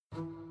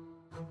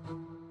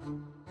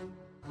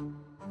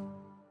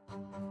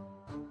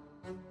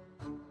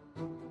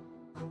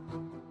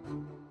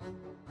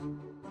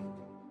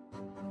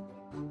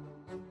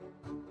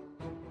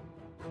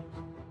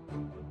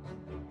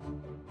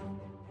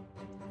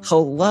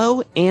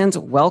Hello and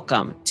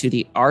welcome to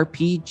the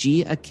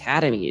RPG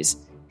Academy's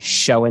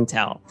Show and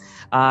Tell.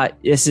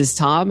 This is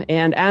Tom,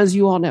 and as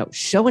you all know,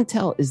 Show and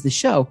Tell is the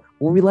show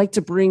where we like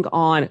to bring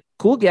on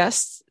cool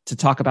guests to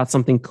talk about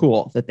something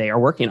cool that they are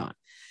working on.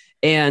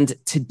 And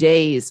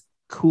today's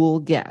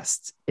cool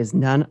guest is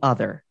none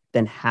other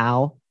than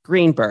Hal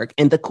Greenberg.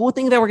 And the cool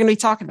thing that we're going to be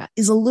talking about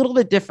is a little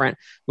bit different,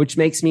 which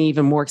makes me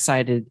even more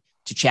excited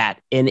to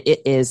chat. And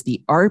it is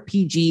the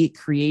RPG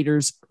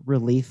Creators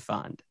Relief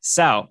Fund.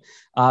 So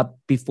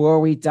before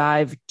we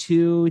dive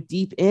too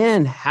deep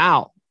in,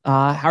 Hal,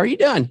 how are you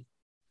doing?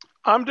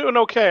 I'm doing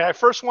okay. I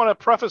first want to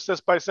preface this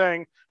by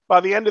saying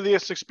by the end of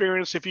this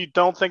experience, if you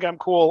don't think I'm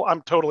cool,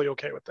 I'm totally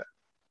okay with that.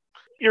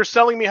 You're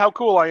selling me how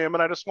cool I am,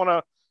 and I just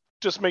want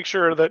to make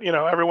sure that,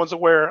 everyone's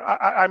aware.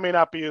 I may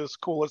not be as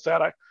cool as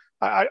that.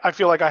 I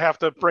feel like I have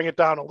to bring it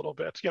down a little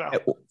bit,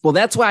 Well,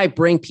 that's why I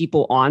bring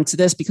people onto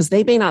this, because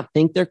they may not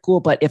think they're cool,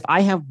 but if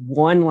I have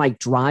one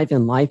drive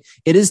in life,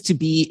 it is to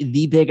be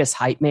the biggest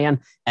hype man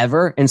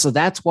ever. And so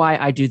that's why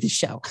I do the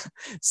show.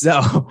 So,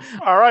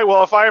 all right.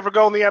 Well, if I ever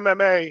go in the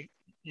MMA,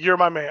 you're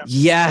my man.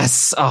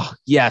 Yes. Oh,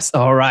 yes.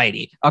 All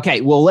righty.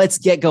 Okay. Well, let's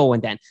get going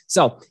then.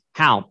 So,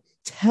 Hal,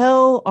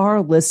 tell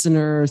our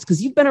listeners,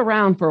 because you've been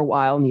around for a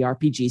while in the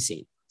RPG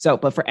scene. So,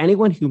 but for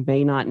anyone who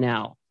may not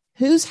know,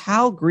 who's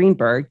Hal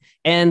Greenberg?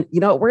 And,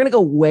 we're going to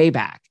go way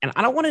back. And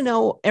I don't want to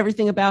know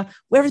everything about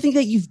everything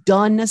that you've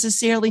done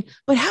necessarily,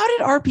 but how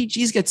did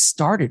RPGs get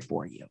started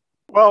for you?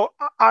 Well,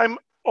 I'm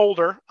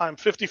older. I'm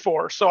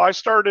 54. So I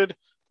started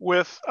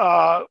with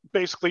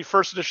basically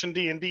first edition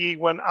D&D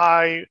when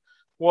I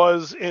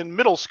was in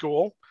middle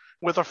school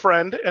with a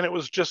friend, and it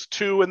was just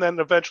two and then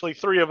eventually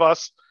three of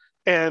us,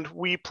 and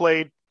we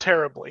played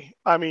terribly.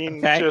 I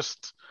mean, okay.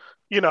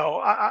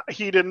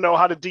 He didn't know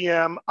how to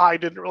DM. I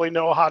didn't really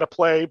know how to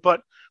play,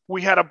 but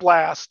we had a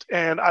blast,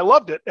 and I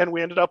loved it. And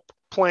we ended up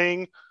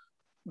playing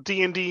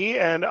D&D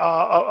and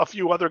a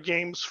few other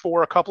games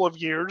for a couple of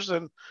years.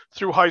 And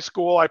through high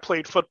school, I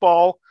played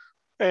football,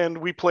 and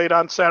we played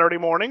on Saturday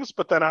mornings.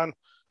 But then on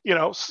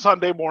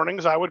Sunday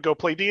mornings, I would go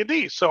play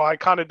D&D. So I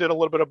kind of did a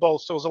little bit of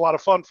both. So it was a lot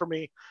of fun for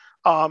me,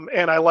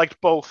 and I liked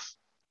both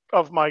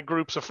of my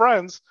groups of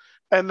friends.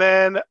 And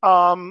then,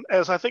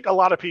 as I think a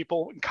lot of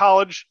people in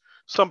college,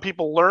 some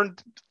people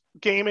learned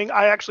gaming.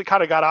 I actually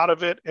kind of got out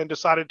of it and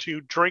decided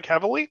to drink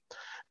heavily.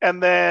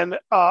 And then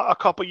a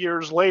couple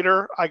years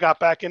later, I got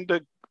back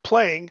into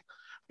playing.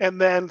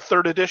 And then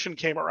third edition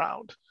came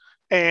around.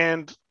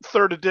 And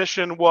third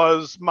edition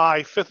was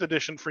my fifth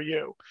edition for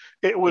you.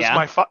 It was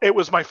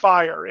my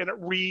fire, and it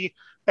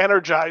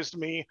re-energized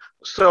me.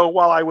 So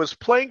while I was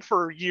playing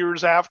for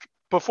years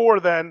before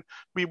then,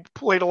 we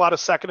played a lot of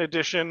second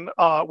edition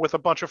with a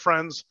bunch of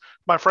friends.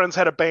 My friends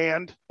had a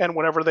band, and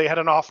whenever they had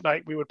an off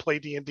night, we would play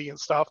D&D and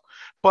stuff.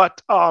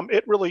 But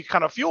it really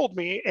kind of fueled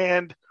me,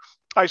 and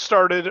I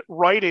started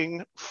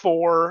writing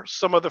for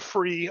some of the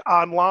free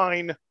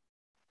online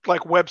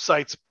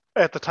websites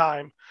at the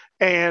time.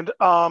 And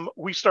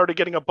we started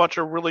getting a bunch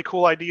of really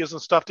cool ideas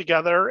and stuff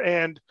together.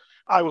 And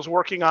I was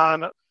working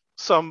on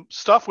some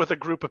stuff with a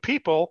group of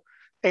people.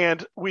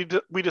 And we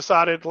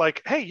decided,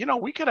 hey,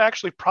 we could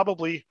actually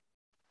probably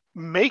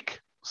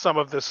make some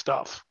of this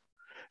stuff.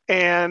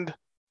 And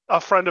a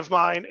friend of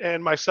mine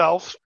and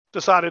myself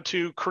decided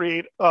to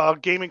create a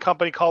gaming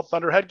company called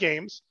Thunderhead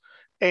Games.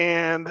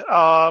 And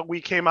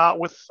we came out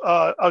with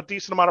a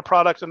decent amount of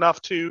product,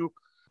 enough to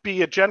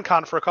be at Gen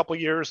Con for a couple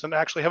of years and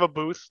actually have a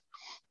booth.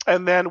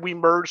 And then we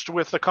merged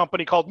with a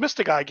company called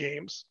Mystic Eye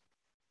Games.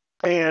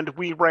 And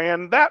we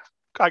ran that.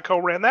 I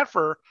co-ran that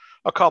for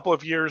a couple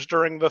of years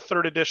during the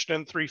third edition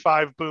and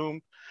 3.5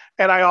 boom.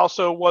 And I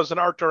also was an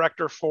art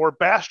director for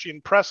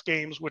Bastion Press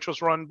Games, which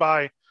was run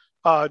by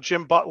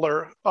Jim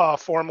Butler,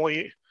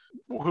 formerly,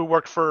 who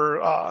worked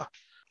for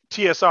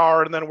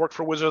TSR and then worked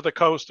for Wizard of the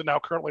Coast and now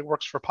currently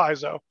works for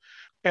Paizo.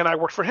 And I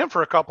worked for him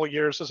for a couple of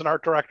years as an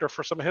art director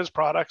for some of his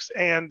products.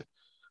 And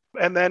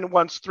then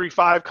once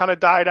 3.5 kind of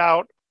died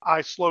out,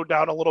 I slowed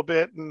down a little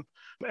bit and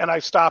I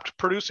stopped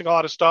producing a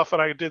lot of stuff,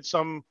 and I did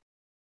some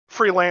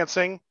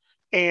freelancing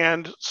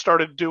and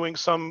started doing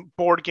some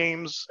board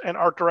games and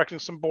art directing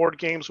some board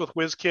games with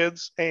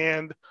WizKids,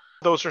 and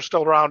those are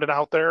still around and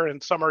out there,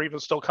 and some are even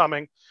still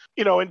coming,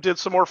 and did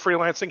some more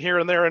freelancing here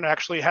and there, and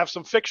actually have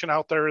some fiction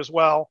out there as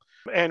well.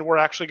 And we're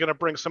actually going to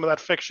bring some of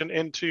that fiction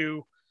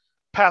into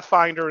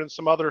Pathfinder and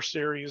some other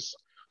series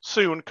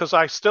soon, because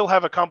I still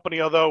have a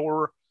company, although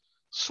we're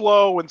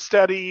slow and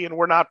steady, and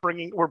we're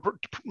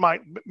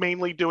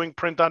mainly doing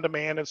print on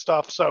demand and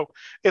stuff. So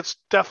it's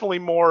definitely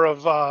more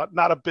of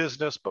not a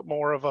business, but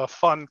more of a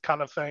fun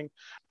kind of thing.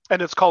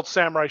 And it's called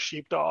Samurai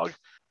Sheepdog.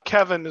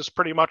 Kevin is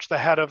pretty much the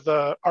head of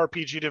the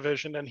RPG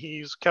division, and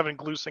Kevin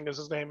Glusing is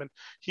his name, and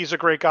he's a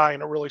great guy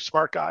and a really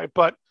smart guy.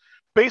 But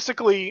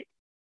basically,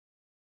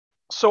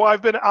 so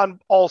I've been on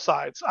all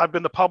sides. I've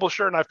been the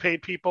publisher and I've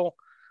paid people.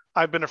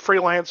 I've been a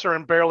freelancer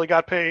and barely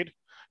got paid.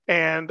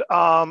 And,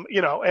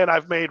 and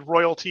I've made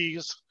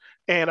royalties,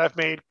 and I've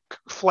made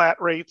flat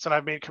rates, and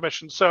I've made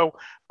commissions. So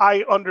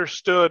I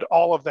understood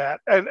all of that.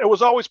 And it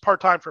was always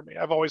part-time for me.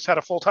 I've always had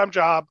a full-time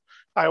job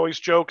I always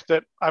joke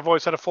that I've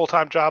always had a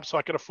full-time job so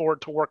I could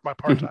afford to work my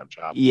part-time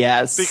job,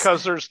 Yes.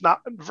 because there's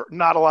not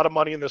a lot of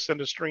money in this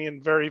industry,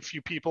 and very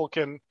few people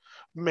can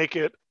make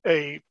it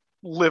a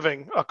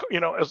living,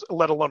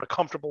 let alone a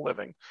comfortable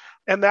living.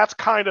 And that's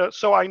kind of,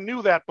 so I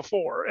knew that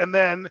before. And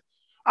then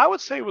I would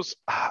say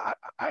I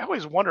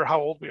always wonder how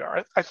old we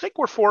are. I think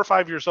we're 4 or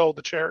 5 years old,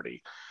 the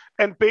charity.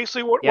 And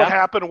basically what Yeah.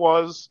 happened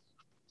was,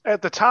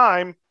 at the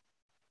time,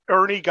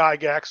 Ernie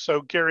Gygax,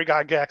 so Gary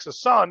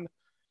Gygax's son,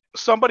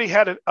 somebody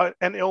had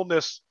an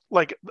illness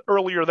like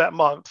earlier that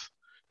month,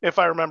 if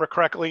I remember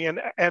correctly,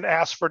 and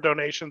asked for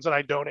donations, and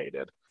I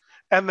donated.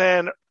 And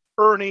then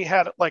Ernie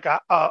had like an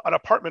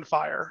apartment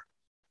fire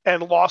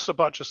and lost a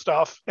bunch of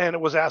stuff, and it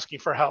was asking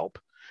for help.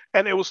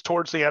 And it was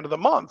towards the end of the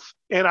month.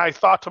 And I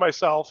thought to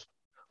myself,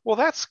 well,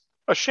 that's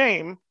a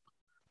shame,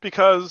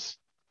 because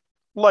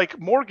like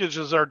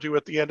mortgages are due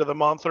at the end of the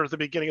month or at the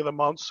beginning of the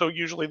month. So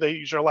usually they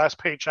use their last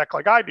paycheck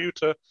like I do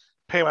to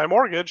pay my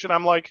mortgage. And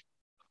I'm like,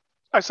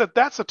 I said,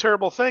 that's a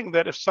terrible thing,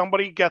 that if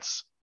somebody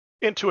gets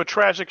into a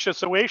tragic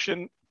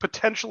situation,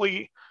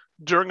 potentially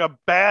during a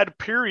bad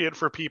period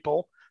for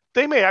people,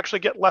 they may actually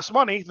get less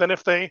money than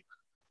if they,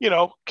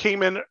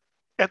 came in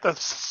at the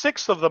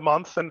 6th of the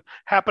month and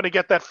happen to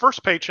get that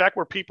first paycheck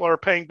where people are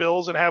paying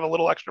bills and have a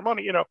little extra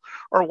money,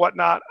 or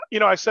whatnot.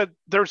 I said,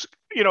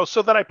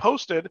 so then I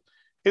posted,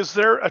 is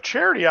there a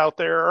charity out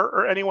there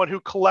or anyone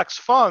who collects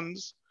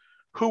funds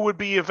who would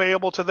be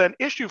available to then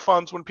issue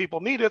funds when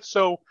people need it?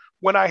 So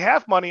when I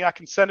have money, I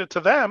can send it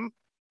to them,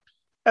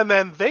 and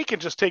then they can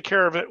just take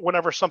care of it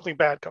whenever something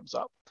bad comes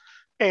up.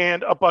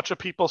 And a bunch of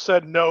people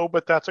said no,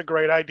 but that's a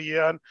great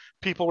idea. And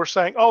people were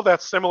saying, oh,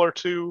 that's similar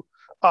to,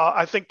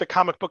 I think the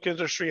comic book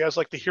industry has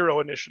like the Hero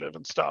Initiative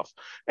and stuff.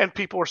 And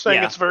people were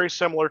saying Yeah. it's very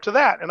similar to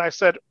that. And I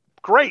said,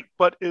 great,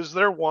 but is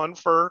there one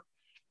for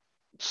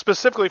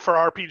specifically for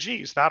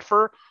RPGs, not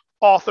for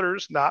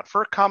authors, not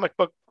for comic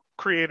book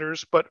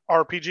creators, but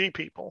RPG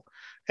people?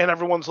 And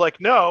everyone's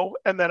like, no.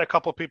 And then a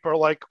couple of people are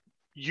like,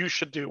 you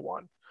should do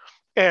one.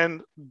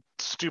 And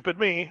stupid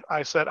me,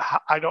 I said,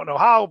 I don't know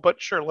how,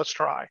 but sure, let's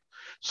try.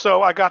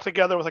 So I got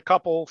together with a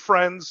couple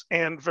friends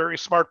and very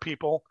smart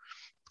people,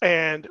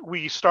 and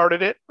we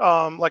started it.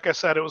 Like I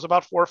said, it was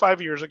about 4 or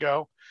 5 years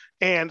ago.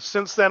 And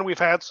since then, we've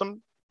had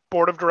some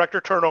board of director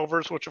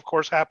turnovers, which of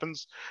course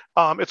happens.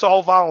 It's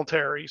all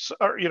voluntary. So,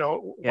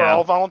 we're Yeah.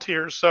 all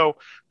volunteers. So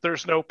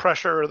there's no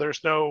pressure.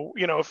 There's no,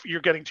 if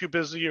you're getting too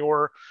busy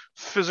or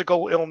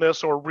physical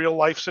illness or real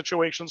life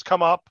situations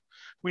come up.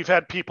 We've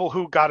had people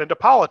who got into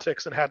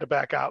politics and had to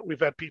back out. We've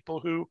had people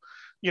who,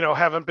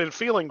 haven't been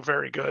feeling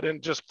very good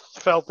and just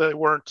felt they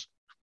weren't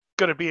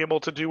going to be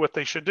able to do what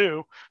they should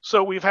do.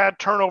 So we've had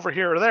turnover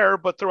here or there,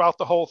 but throughout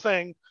the whole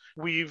thing,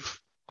 we've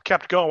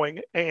kept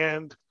going.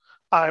 And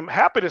I'm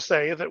happy to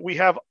say that we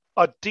have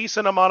a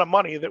decent amount of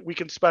money that we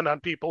can spend on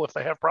people if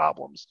they have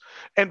problems.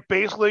 And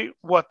basically,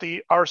 what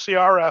the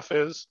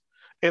RCRF is,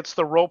 it's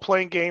the Role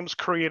Playing Games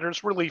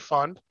Creators Relief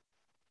Fund.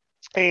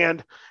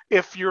 And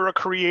if you're a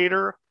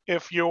creator,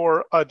 if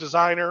you're a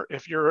designer,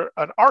 if you're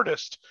an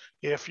artist,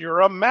 if you're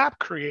a map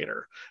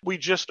creator, we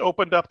just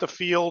opened up the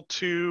field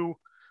to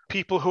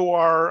people who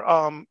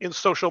are in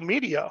social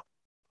media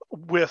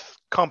with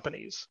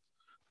companies.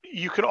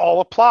 You can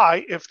all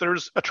apply if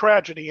there's a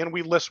tragedy, and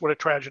we list what a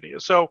tragedy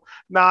is. So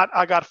not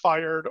I got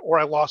fired or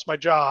I lost my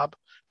job,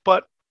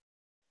 but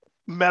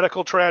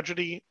medical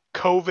tragedy.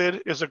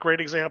 COVID is a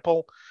great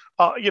example.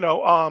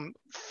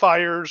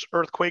 Fires,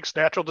 earthquakes,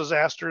 natural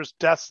disasters,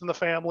 deaths in the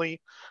family.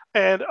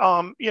 And,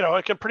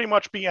 it can pretty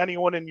much be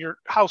anyone in your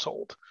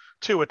household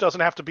too. It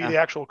doesn't have to be Yeah. the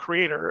actual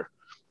creator.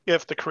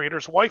 If the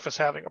creator's wife is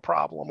having a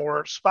problem,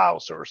 or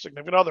spouse or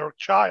significant other, or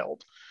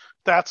child,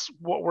 that's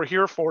what we're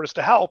here for, is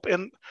to help.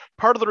 And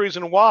part of the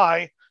reason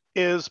why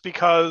is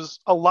because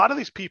a lot of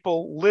these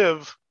people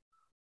live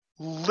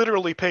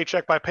literally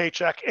paycheck by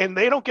paycheck, and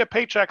they don't get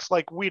paychecks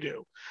like we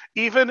do.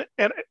 Even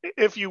and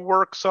if you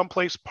work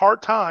someplace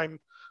part-time,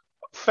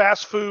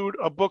 fast food,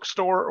 a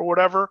bookstore, or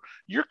whatever,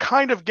 you're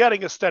kind of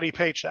getting a steady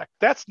paycheck.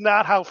 That's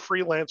not how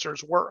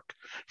freelancers work.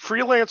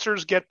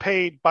 Freelancers get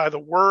paid by the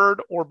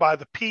word or by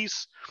the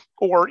piece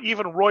or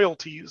even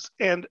royalties,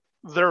 and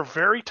they're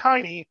very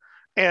tiny,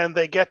 and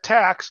they get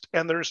taxed,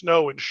 and there's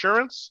no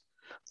insurance,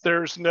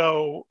 there's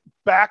no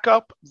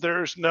backup,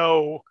 there's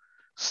no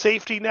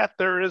safety net,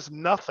 there is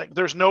nothing.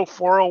 There's no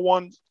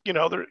 401,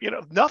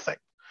 nothing.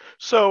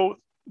 So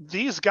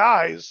these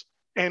guys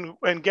and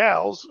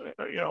gals,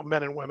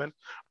 men and women,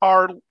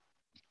 are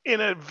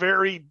in a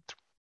very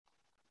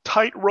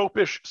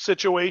tightrope-ish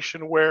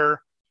situation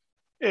where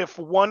if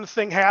one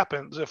thing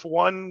happens, if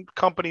one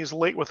company's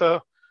late with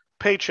a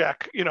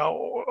paycheck,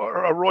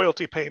 or a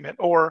royalty payment,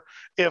 or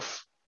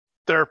if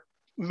their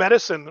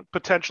medicine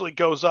potentially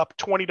goes up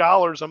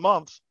 $20 a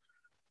month,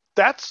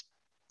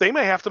 they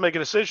may have to make a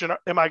decision.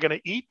 Am I going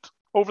to eat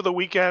over the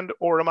weekend,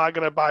 or am I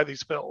going to buy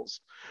these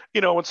pills,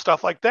 and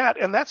stuff like that.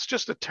 And that's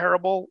just a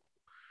terrible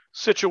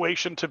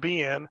situation to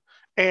be in.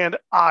 And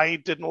I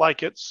didn't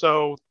like it.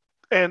 So,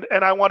 and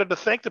I wanted to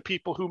thank the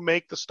people who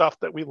make the stuff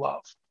that we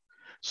love.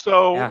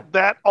 So Yeah.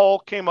 that all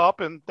came up,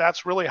 and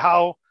that's really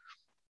how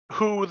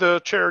who the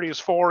charity is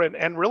for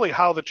and really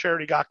how the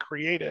charity got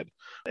created.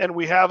 And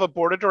we have a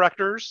board of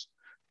directors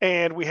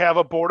and we have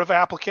a board of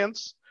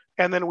applicants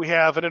and then we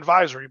have an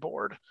advisory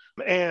board.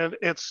 And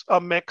it's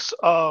a mix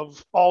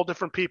of all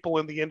different people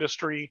in the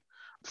industry.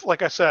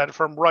 Like I said,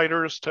 from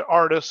writers to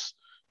artists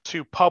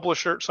to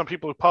publishers, some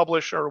people who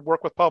publish or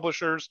work with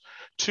publishers,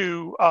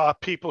 to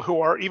people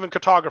who are even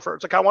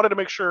cartographers. Like I wanted to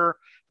make sure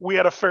we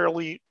had a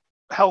fairly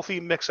healthy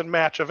mix and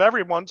match of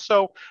everyone,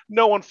 so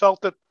no one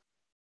felt that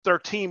their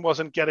team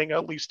wasn't getting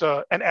at least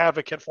an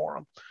advocate for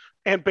them.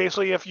 And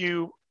basically, if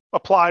you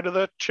apply to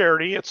the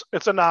charity, it's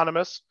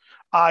anonymous.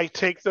 I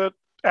take the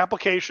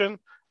application,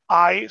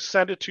 I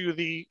send it to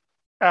the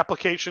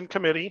application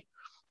committee,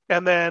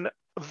 and then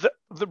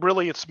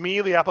really it's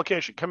me, the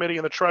application committee,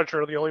 and the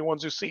treasurer are the only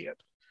ones who see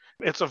it.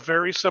 It's a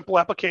very simple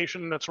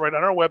application. It's right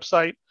on our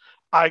website.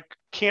 I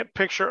can't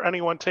picture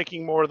anyone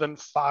taking more than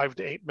 5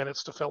 to 8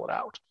 minutes to fill it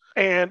out.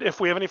 And if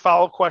we have any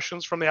follow-up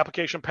questions from the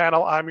application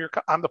panel,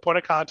 I'm the point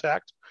of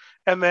contact.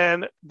 And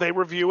then they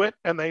review it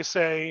and they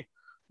say,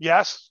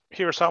 yes,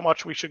 here's how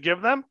much we should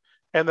give them.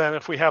 And then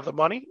if we have the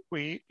money,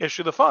 we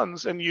issue the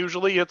funds. And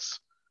usually it's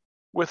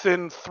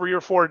within 3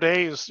 or 4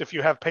 days if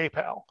you have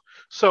PayPal.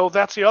 So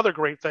that's the other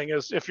great thing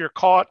is if you're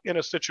caught in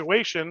a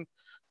situation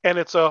and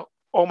it's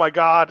oh my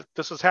God,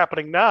 this is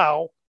happening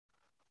now,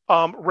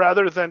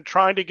 rather than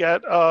trying to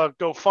get a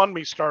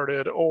GoFundMe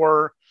started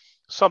or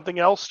something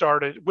else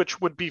started,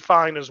 which would be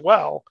fine as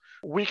well,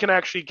 we can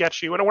actually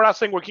get you, and we're not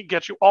saying we can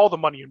get you all the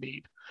money you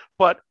need,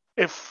 but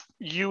if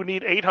you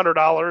need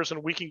 $800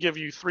 and we can give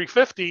you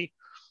 $350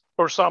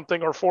 or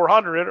something, or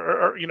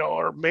 $400,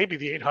 or maybe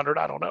the $800,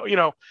 I don't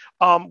know,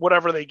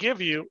 whatever they give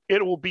you,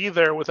 it will be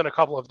there within a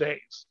couple of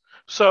days.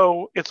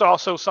 So it's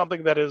also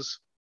something that is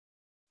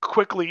a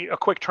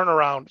quick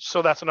turnaround.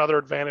 So that's another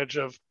advantage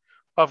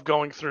of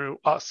going through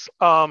us.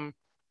 And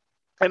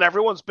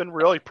everyone's been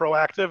really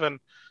proactive and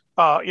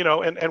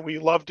and we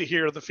love to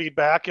hear the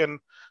feedback. And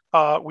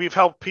we've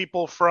helped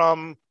people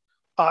from,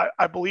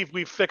 I believe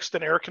we fixed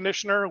an air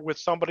conditioner with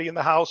somebody in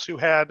the house who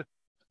had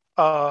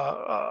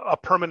a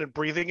permanent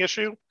breathing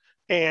issue.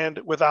 And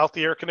without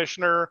the air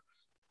conditioner,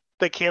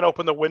 they can't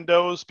open the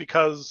windows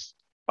because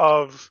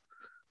of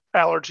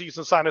allergies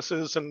and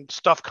sinuses and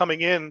stuff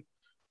coming in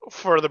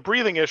for the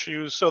breathing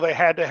issues. So they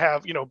had to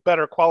have,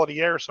 better quality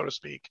air, so to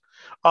speak.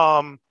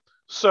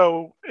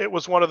 So it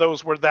was one of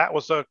those where that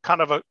was a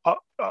kind of an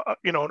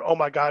oh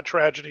my God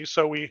tragedy.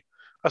 So we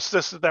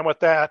assisted them with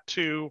that,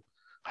 to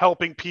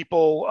helping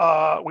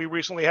people. We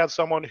recently had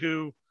someone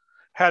who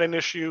had an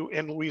issue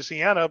in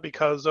Louisiana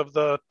because of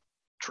the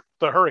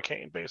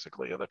hurricane,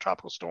 basically, or the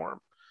tropical storm.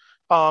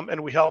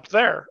 And we helped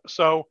there.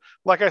 So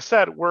like I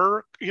said,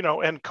 we're,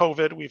 and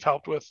COVID, we've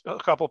helped with a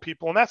couple of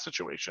people in that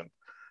situation.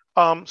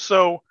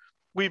 So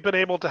we've been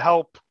able to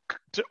help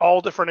to all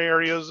different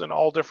areas and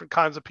all different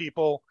kinds of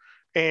people.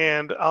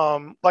 And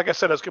like I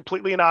said, it's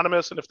completely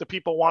anonymous. And if the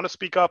people want to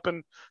speak up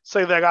and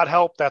say they got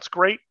help, that's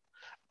great.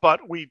 But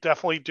we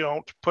definitely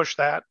don't push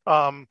that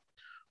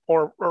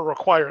or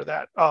require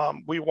that.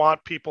 We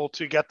want people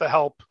to get the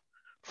help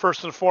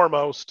first and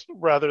foremost,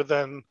 rather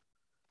than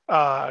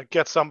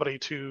get somebody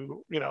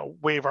to,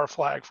 wave our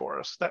flag for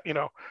us. That,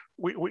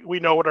 we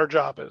know what our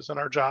job is, and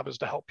our job is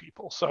to help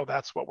people. So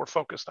that's what we're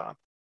focused on.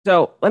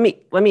 So let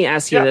me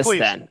ask you this please.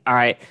 then. All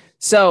right.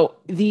 So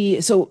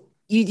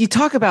you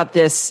talk about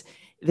this.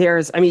 You're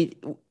an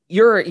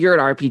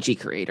RPG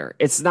creator.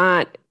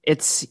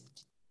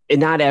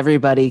 Not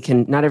everybody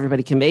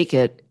can make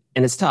it,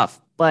 and it's tough.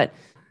 But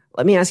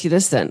let me ask you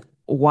this then.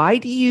 Why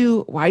do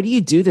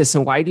you do this,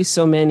 and why do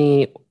so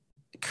many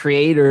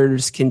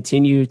creators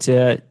continue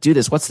to do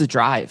this? What's the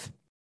drive?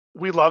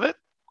 We love it.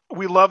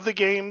 We love the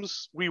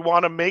games. We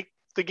want to make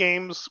the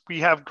games. We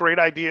have great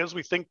ideas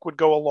we think would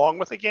go along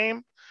with the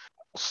game.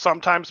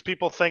 Sometimes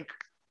people think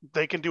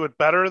they can do it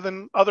better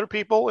than other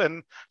people,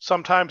 and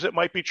sometimes it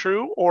might be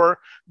true, or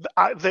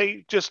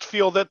they just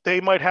feel that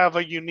they might have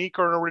a unique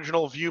or an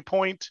original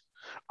viewpoint.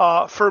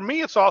 For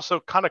me, it's also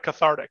kind of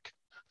cathartic.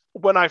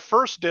 When I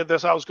first did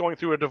this, I was going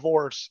through a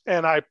divorce,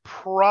 and I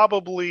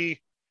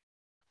probably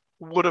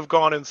would have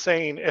gone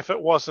insane if it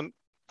wasn't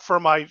for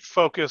my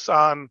focus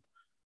on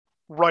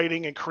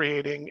writing and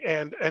creating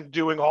and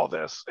doing all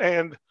this.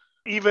 And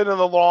even in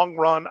the long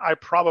run, I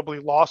probably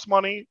lost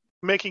money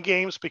making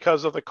games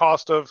because of the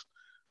cost of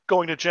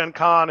going to Gen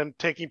Con and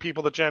taking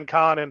people to Gen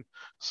Con. And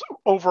so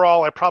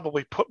overall, I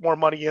probably put more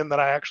money in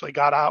than I actually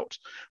got out.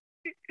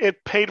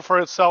 It paid for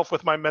itself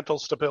with my mental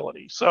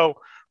stability. So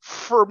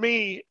for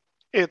me,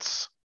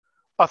 it's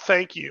a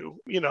thank you,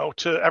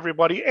 to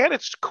everybody. And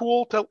it's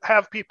cool to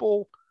have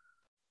people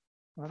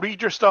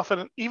read your stuff.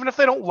 And even if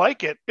they don't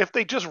like it, if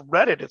they just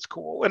read it, it's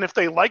cool. And if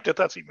they liked it,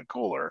 that's even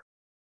cooler.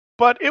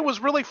 But it was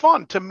really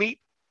fun to meet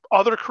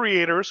other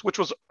creators, which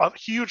was a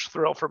huge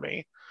thrill for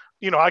me.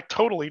 I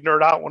totally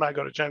nerd out when I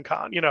go to Gen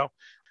Con,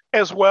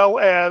 as well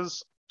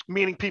as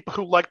meeting people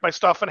who liked my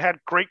stuff and had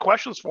great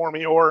questions for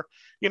me, or,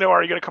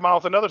 are you going to come out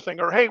with another thing?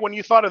 Or, hey, when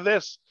you thought of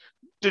this,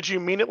 did you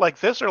mean it like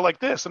this or like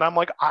this? And I'm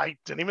like, I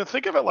didn't even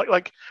think of it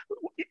like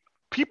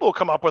people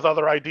come up with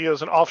other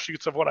ideas and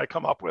offshoots of what I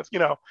come up with,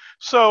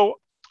 So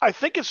I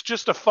think it's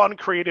just a fun,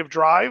 creative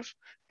drive,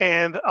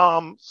 and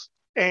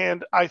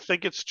I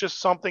think it's just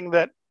something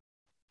that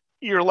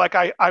you're like,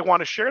 I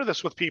want to share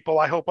this with people.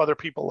 I hope other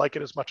people like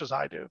it as much as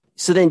I do.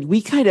 So then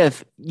we kind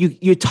of you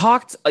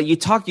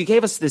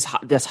gave us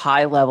this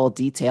high level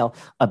detail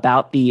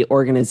about the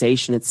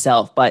organization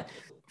itself, but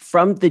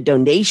from the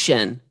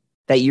donation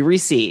that you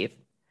receive,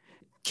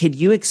 could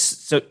you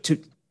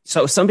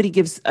so somebody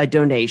gives a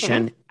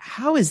donation, mm-hmm.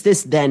 How is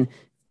this then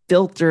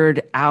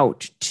filtered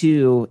out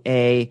to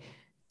a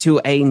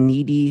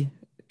needy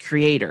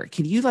creator?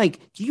 Can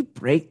you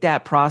break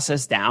that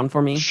process down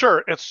for me?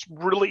 Sure. It's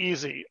really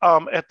easy.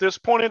 At this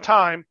point in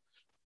time,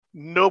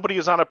 nobody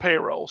is on a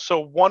payroll.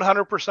 So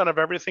 100% of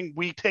everything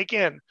we take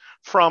in,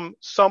 from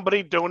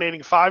somebody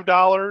donating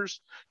 $5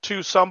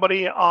 to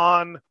somebody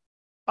on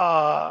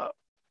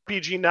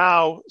PG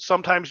Now,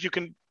 sometimes you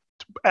can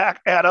add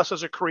us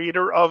as a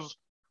creator of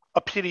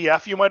a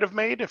PDF you might have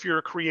made. If you're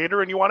a creator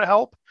and you want to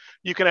help,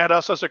 you can add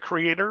us as a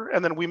creator,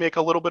 and then we make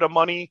a little bit of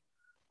money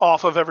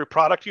off of every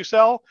product you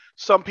sell.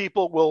 Some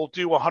people will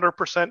do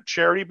 100%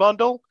 charity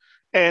bundle,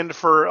 and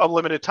for a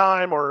limited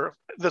time or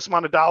this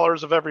amount of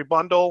dollars of every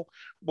bundle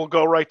will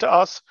go right to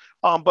us.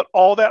 But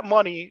all that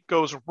money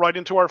goes right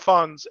into our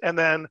funds, and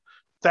then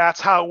that's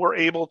how we're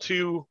able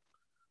to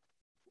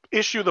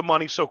issue the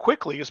money so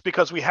quickly, is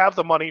because we have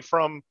the money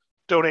from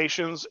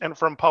donations and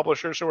from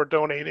publishers who are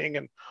donating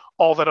and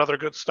all that other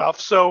good stuff.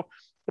 So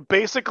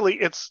basically,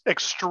 it's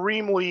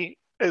extremely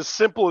as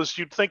simple as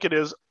you'd think it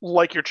is,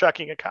 like your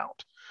checking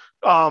account.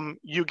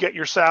 You get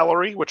your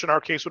salary, which in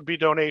our case would be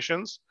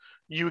donations.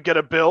 You get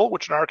a bill,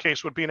 which in our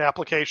case would be an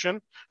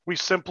application. We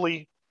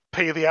simply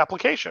pay the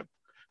application.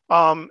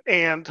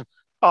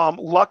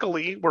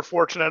 Luckily, we're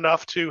fortunate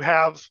enough to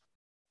have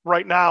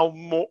right now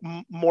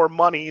more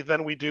money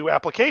than we do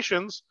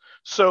applications.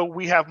 So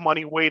we have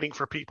money waiting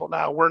for people.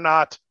 Now, we're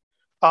not,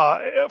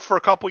 for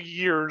a couple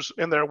years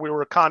in there, we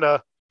were kind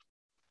of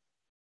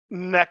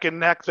neck and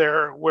neck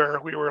there, where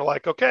we were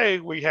like, okay,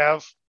 we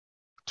have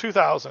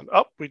 2,000.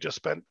 Oh, we just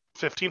spent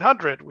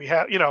 1,500. We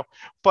have,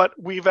 but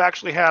we've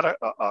actually had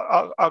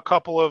a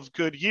couple of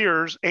good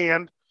years,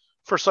 and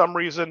for some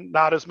reason,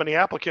 not as many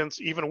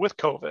applicants, even with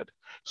COVID.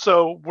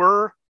 So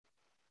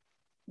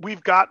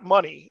we've got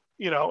money,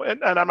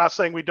 and I'm not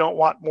saying we don't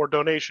want more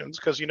donations,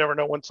 because you never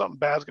know when something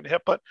bad is going to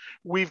hit, but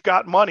we've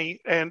got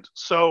money. And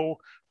so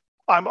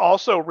I'm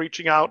also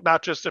reaching out,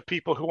 not just to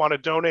people who want to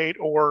donate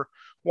or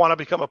want to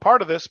become a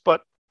part of this,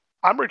 but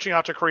I'm reaching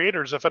out to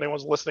creators. If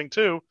anyone's listening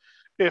too,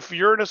 if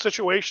you're in a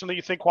situation that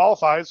you think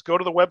qualifies, go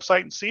to the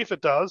website and see if it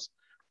does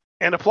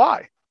and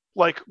apply.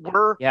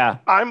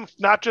 I'm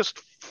not just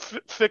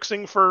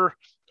fishing for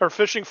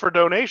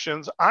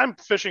donations. I'm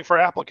fishing for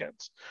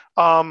applicants.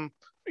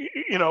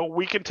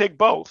 We can take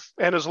both,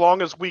 and as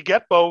long as we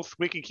get both,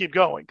 we can keep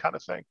going, kind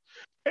of thing.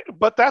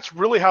 But that's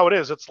really how it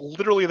is. It's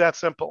literally that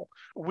simple.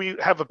 We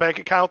have a bank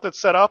account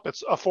that's set up.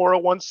 It's a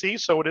 401c,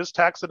 so it is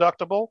tax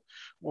deductible.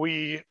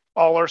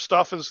 All our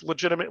stuff is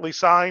legitimately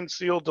signed,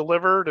 sealed,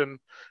 delivered, and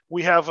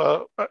we have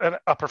a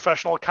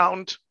professional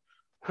accountant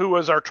who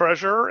is our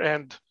treasurer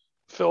and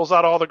fills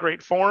out all the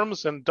great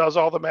forms and does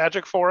all the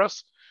magic for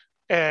us.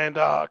 And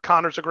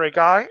Connor's a great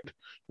guy.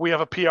 We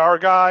have a PR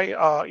guy,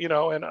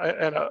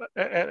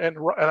 and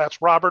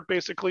that's Robert,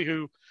 basically,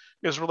 who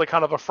is really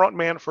kind of a front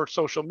man for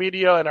social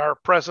media and our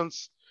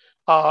presence,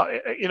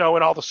 in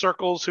all the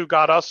circles, who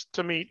got us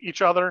to meet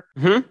each other.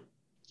 Mm-hmm.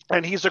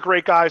 And he's a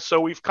great guy.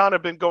 So we've kind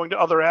of been going to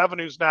other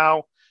avenues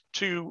now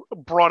to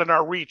broaden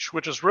our reach,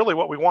 which is really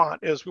what we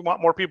want. Is we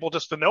want more people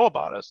just to know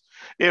about us.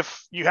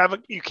 If you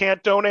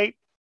can't donate,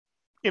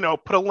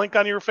 put a link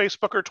on your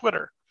Facebook or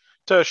Twitter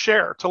to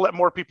share, to let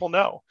more people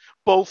know,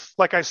 both,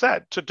 like I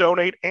said, to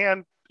donate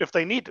and if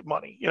they need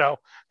money.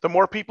 The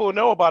more people who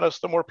know about us,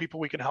 the more people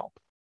we can help.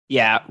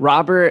 Yeah.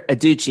 Robert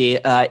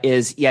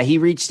Aducci he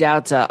reached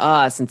out to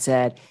us and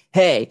said,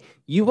 hey,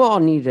 you all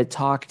need to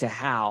talk to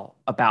Hal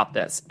about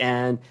this.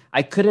 And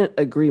I couldn't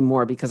agree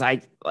more, because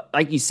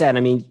like you said,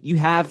 I mean, you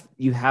have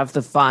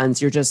the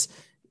funds,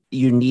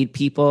 you need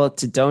people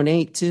to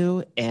donate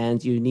to,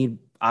 and you need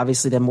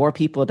obviously then more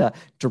people to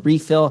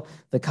refill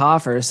the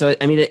coffers. So,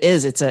 I mean,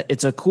 it's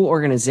a cool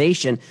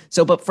organization.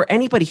 So, but for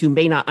anybody who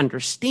may not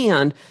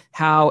understand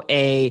how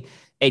a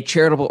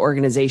charitable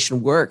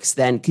organization works,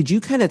 then could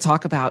you kind of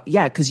talk about,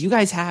 because you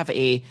guys have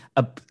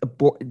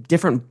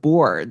different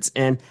boards,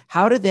 and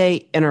how do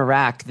they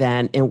interact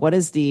then? And what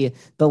is the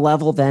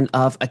level then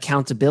of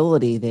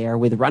accountability there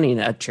with running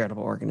a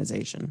charitable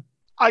organization?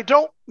 I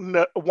don't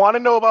want to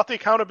know about the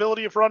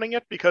accountability of running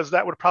it, because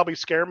that would probably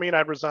scare me and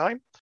I'd resign.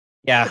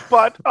 Yeah.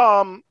 But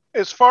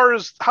as far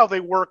as how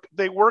they work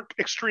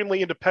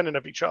extremely independent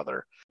of each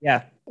other.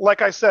 Yeah.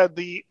 Like I said,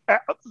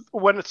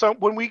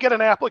 when we get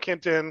an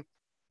applicant in,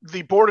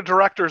 the board of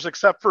directors,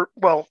 except for,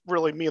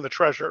 really me and the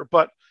treasurer,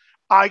 but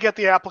I get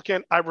the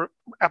application,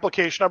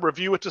 I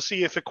review it to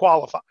see if it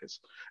qualifies.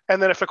 And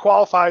then if it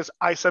qualifies,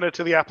 I send it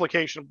to the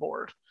application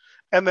board.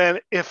 And then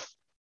if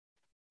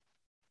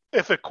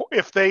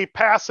they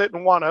pass it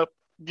and want to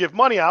give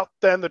money out,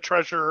 then the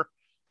treasurer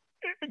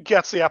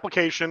gets the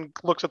application,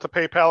 looks at the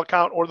PayPal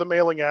account or the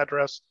mailing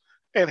address,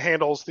 and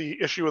handles the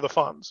issue of the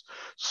funds.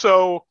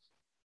 So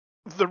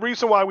the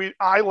reason why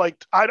I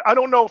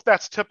don't know if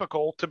that's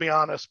typical, to be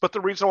honest, but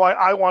the reason why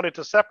I wanted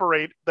to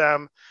separate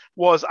them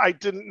was I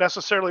didn't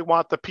necessarily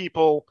want the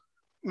people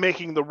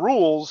making the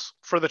rules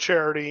for the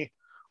charity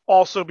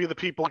also be the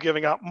people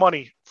giving out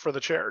money for the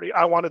charity.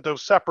 I wanted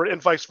those separate,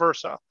 and vice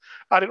versa.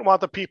 I didn't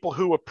want the people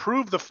who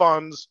approved the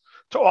funds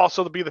to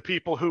also be the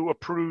people who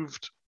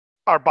approved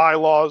our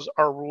bylaws,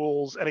 our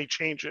rules, any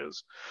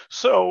changes.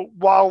 So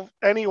while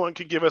anyone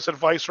could give us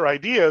advice or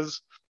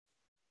ideas,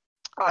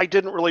 I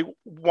didn't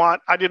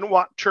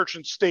want church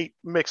and state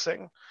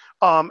mixing.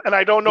 And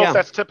I don't know if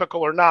that's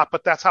typical or not,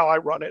 but that's how I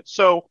run it.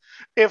 So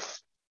if,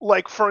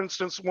 like, for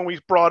instance, when we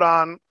brought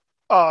on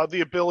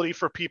the ability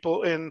for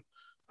people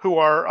who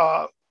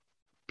are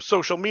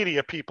social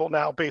media people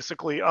now,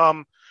 basically,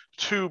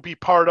 to be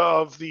part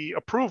of the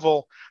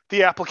approval,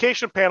 the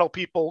application panel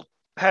people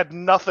had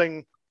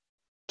nothing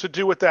to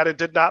do with that and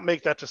did not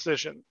make that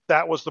decision.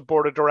 That was the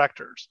board of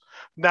directors.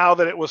 Now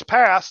that it was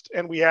passed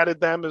and we added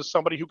them as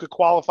somebody who could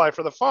qualify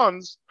for the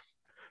funds,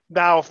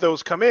 now if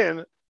those come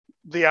in,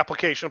 the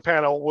application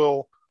panel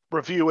will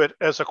review it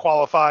as a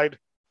qualified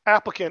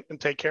applicant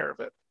and take care of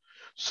it.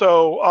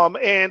 So,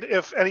 and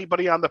if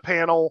anybody on the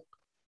panel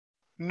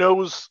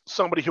knows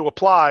somebody who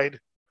applied,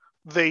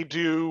 they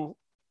do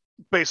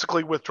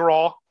basically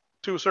withdraw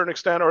to a certain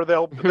extent, or they,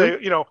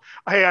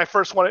 hey, I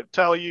first want to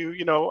tell you,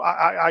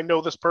 I know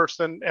this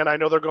person and I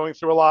know they're going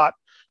through a lot.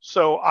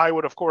 So I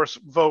would, of course,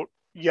 vote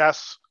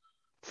yes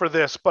for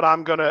this, but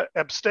I'm going to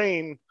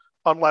abstain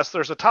unless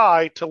there's a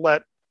tie to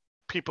let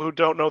people who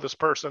don't know this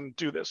person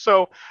do this.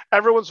 So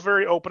everyone's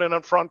very open and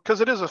upfront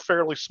because it is a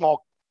fairly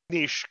small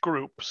niche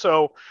group.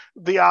 So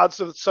the odds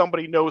that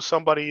somebody knows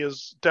somebody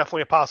is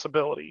definitely a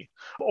possibility.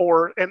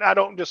 And I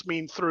don't just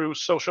mean through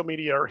social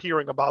media or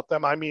hearing about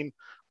them. I mean,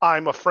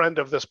 I'm a friend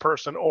of this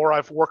person, or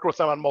I've worked with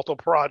them on multiple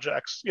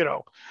projects,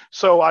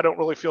 so I don't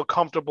really feel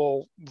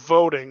comfortable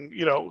voting,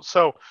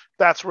 so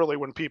that's really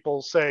when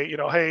people say,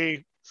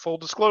 hey, full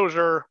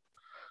disclosure,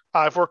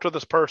 I've worked with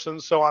this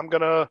person, so I'm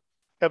going to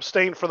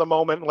abstain for the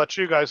moment and let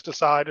you guys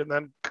decide. And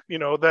then,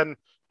 then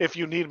if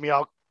you need me,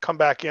 I'll come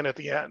back in at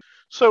the end.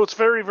 So it's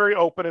very, very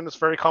open and it's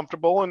very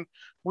comfortable. And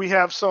we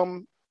have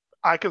some,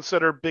 I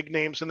consider, big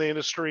names in the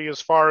industry as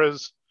far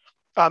as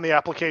on the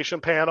application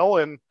panel.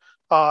 And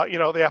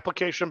the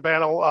application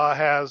panel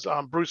has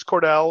Bruce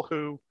Cordell,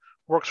 who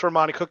works for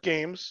Monte Cook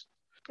Games,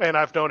 and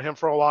I've known him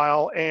for a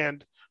while,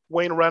 and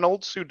Wayne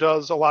Reynolds, who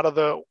does a lot of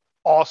the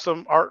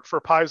awesome art for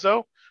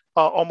Paizo,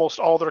 almost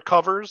all their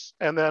covers,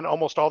 and then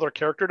almost all their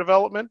character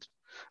development.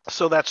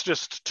 So that's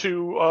just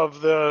two of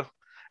the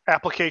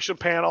application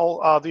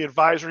panel. The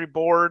advisory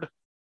board,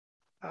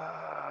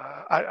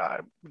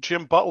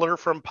 Jim Butler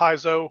from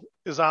Paizo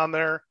is on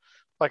there.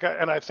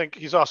 And I think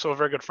he's also a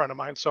very good friend of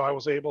mine, so I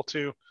was able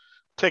to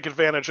take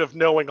advantage of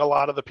knowing a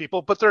lot of the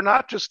people, but they're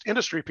not just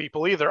industry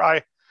people either.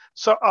 I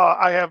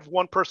have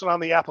one person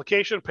on the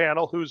application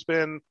panel who's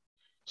been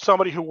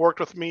somebody who worked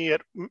with me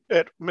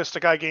at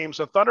Mystic Eye Games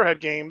and Thunderhead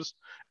Games,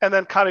 and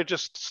then kind of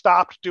just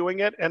stopped doing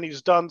it. And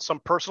he's done some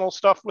personal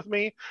stuff with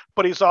me,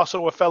 but he's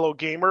also a fellow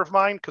gamer of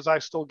mine because I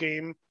still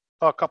game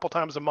a couple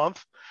times a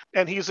month,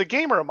 and he's a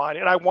gamer of mine.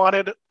 And I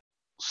wanted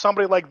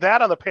somebody like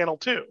that on the panel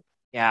too.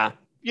 Yeah.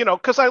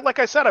 Because like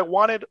I said, I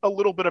wanted a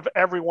little bit of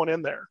everyone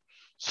in there.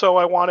 So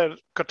I wanted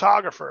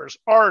cartographers,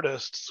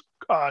 artists,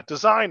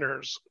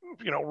 designers,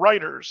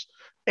 writers,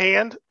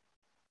 and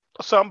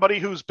somebody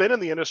who's been in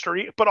the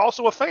industry, but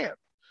also a fan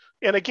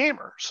and a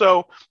gamer.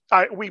 So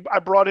I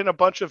brought in a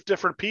bunch of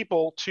different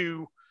people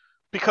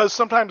because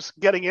sometimes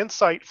getting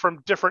insight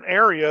from different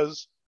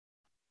areas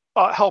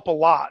help a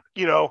lot,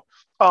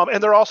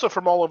 and they're also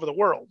from all over the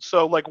world.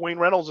 So like Wayne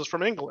Reynolds is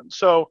from England.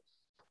 So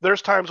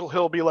there's times where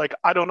he'll be like,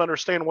 I don't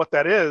understand what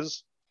that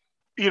is.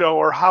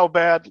 Or how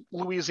bad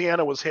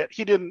Louisiana was hit.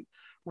 He didn't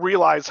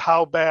realize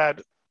how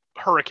bad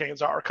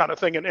hurricanes are, kind of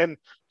thing. And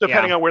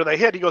depending on where they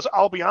hit, he goes,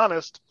 I'll be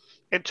honest,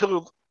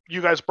 until you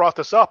guys brought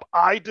this up,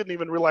 I didn't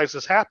even realize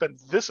this happened.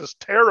 This is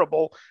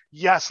terrible.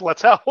 Yes,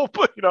 let's help.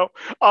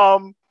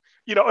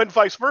 And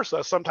vice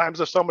versa. Sometimes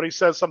if somebody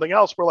says something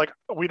else, we're like,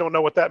 we don't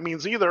know what that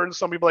means either. And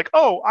some people are like,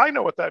 oh, I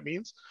know what that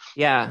means.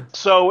 Yeah.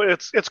 So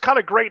it's kind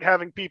of great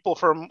having people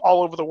from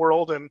all over the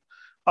world and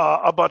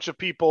a bunch of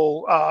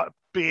people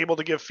be able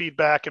to give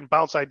feedback and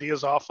bounce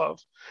ideas off of.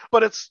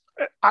 But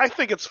I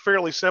think it's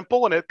fairly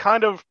simple, and it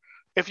kind of,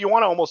 if you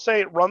want to almost say,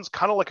 it runs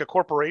kind of like a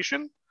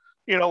corporation,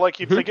 like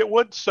you'd think it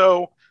would.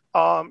 So,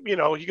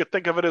 you could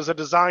think of it as a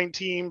design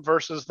team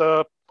versus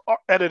the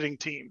editing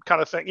team kind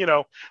of thing,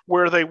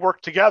 where they work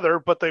together,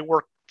 but they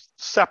work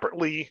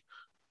separately,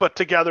 but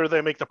together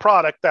they make the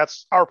product.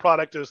 That's our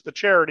product is the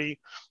charity.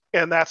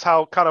 And that's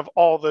how kind of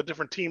all the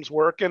different teams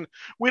work. And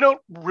we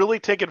don't really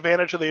take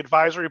advantage of the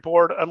advisory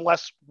board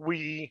unless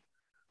we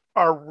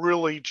are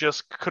really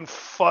just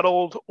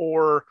confuddled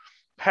or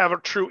have a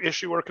true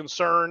issue or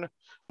concern.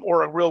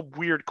 or a real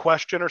weird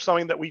question or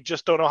something that we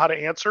just don't know how to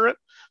answer it.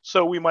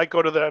 So we might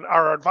go to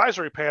our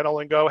advisory panel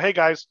and go, hey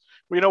guys,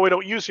 we know we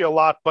don't use you a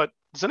lot, but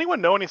does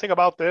anyone know anything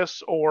about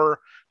this? Or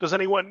does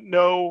anyone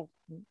know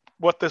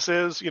what this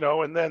is?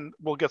 And then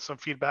we'll get some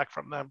feedback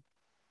from them.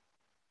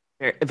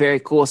 Very, very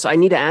cool. So I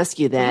need to ask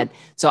you that. Mm-hmm.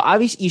 So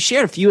obviously you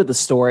shared a few of the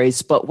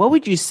stories, but what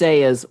would you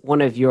say is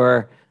one of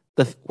your,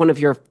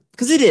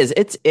 because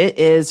it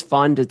is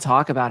fun to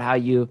talk about how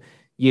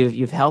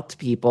you've helped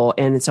people.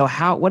 And so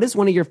what is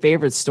one of your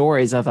favorite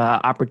stories of an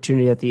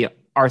opportunity that the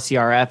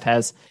RCRF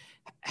has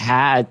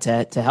had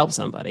to help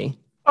somebody?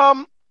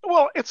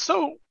 Well, it's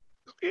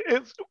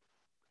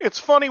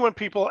funny when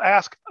people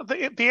ask.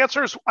 The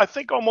answer is, I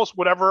think, almost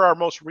whatever our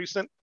most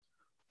recent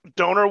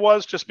donor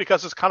was, just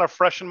because it's kind of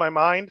fresh in my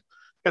mind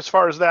as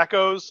far as that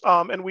goes.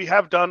 And we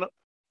have done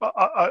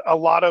a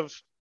lot of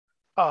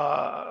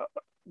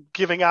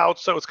giving out,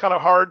 so it's kind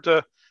of hard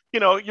to,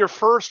 your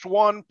first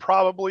one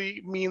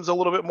probably means a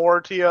little bit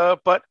more to you,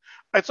 but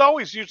it's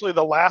always usually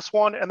the last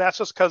one. And that's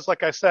just because,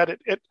 like I said,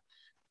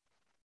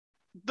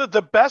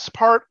 the best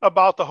part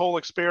about the whole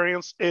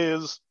experience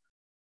is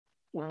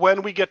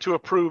when we get to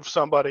approve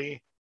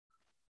somebody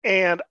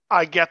and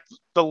I get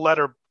a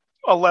letter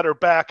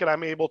back and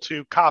I'm able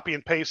to copy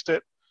and paste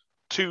it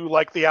to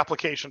like the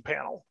application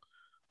panel,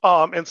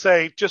 and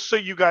say, just so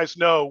you guys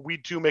know, we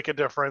do make a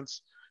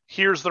difference.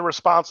 Here's the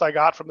response I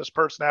got from this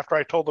person after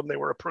I told them they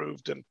were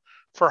approved and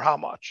for how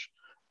much.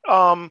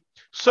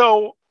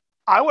 So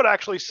I would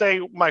actually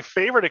say my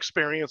favorite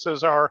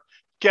experiences are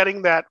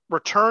getting that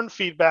return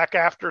feedback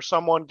after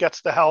someone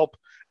gets the help,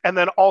 and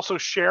then also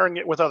sharing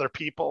it with other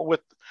people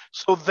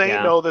so they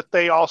know that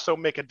they also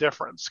make a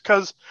difference.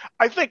 Because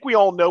I think we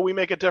all know we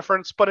make a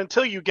difference, but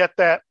until you get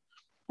that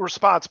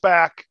response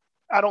back,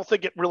 I don't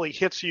think it really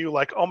hits you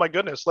like, oh my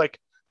goodness, like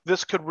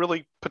this could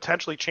really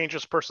potentially change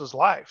this person's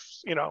life.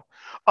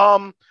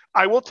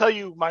 I will tell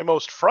you my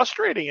most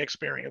frustrating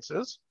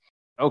experiences.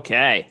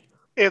 Okay.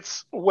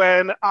 It's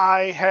when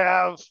I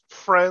have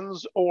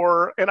friends,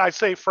 and I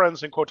say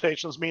friends in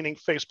quotations, meaning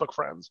Facebook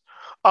friends,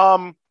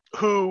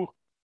 who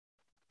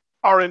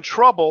are in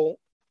trouble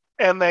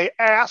and they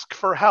ask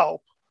for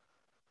help.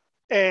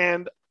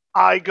 And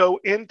I go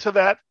into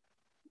that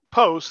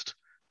post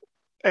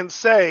and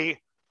say,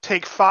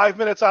 take 5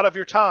 minutes out of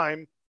your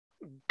time,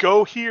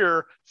 go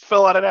here,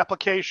 fill out an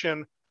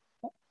application.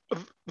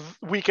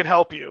 We can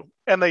help you.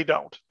 And they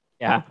don't.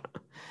 Yeah.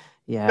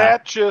 Yeah.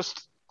 That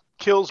just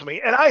kills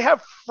me. And I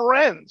have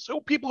friends,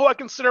 people who I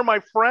consider my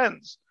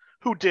friends,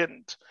 who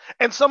didn't.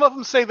 And some of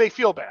them say they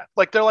feel bad.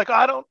 Like they're like,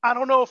 I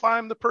don't know if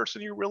I'm the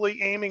person you're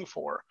really aiming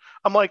for.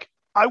 I'm like,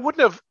 I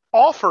wouldn't have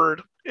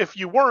offered if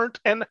you weren't,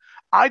 and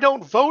I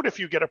don't vote if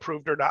you get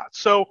approved or not.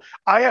 So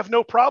I have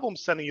no problem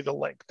sending you the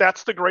link.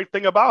 That's the great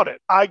thing about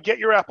it. I get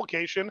your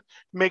application,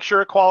 make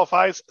sure it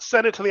qualifies,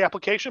 send it to the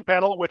application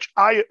panel, which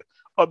I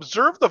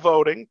observe the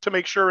voting to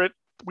make sure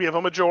we have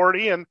a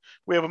majority, and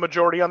we have a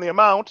majority on the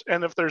amount,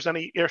 and if there's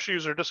any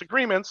issues or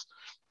disagreements,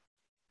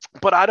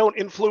 but I don't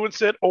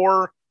influence it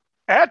or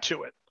add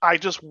to it. I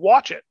just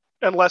watch it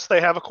unless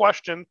they have a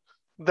question.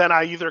 Then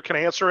I either can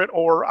answer it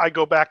or I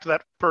go back to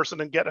that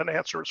person and get an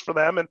answers for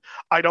them. And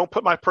I don't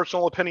put my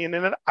personal opinion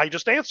in it. I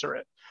just answer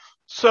it.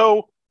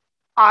 So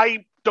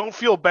I don't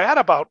feel bad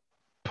about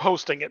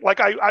posting it. Like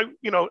I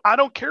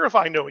don't care if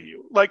I know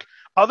you. Like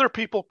other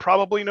people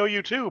probably know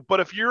you too.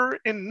 But if you're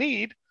in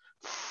need,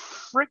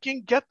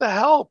 freaking get the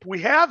help. We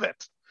have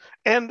it.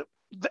 And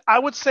I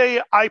would say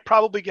I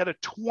probably get a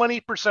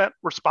 20%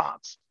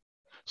 response.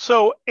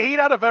 So 8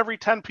 out of every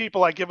 10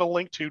 people I give a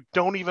link to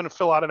don't even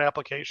fill out an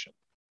application.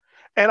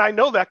 And I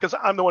know that because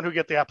I'm the one who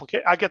get the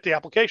application. I get the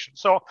application.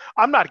 So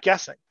I'm not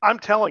guessing. I'm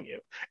telling you.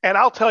 And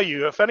I'll tell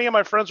you, if any of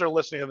my friends are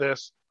listening to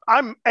this,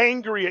 I'm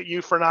angry at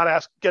you for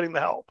not getting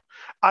the help.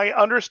 I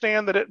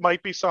understand that it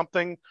might be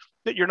something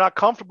that you're not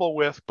comfortable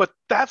with, but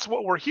that's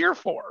what we're here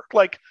for.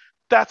 Like,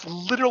 that's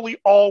literally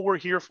all we're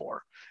here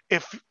for.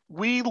 If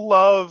we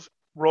love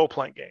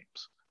role-playing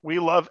games, we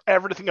love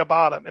everything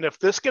about them. And if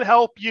this can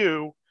help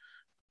you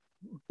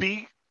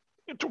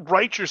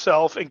write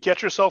yourself and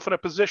get yourself in a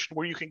position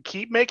where you can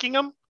keep making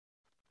them,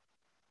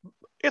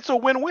 it's a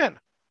win-win.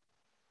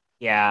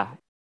 Yeah.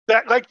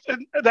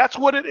 That's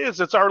what it is.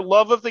 It's our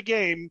love of the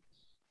game.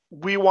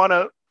 We want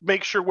to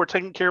make sure we're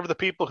taking care of the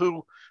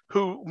people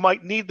who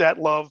might need that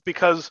love,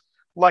 because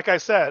like I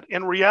said,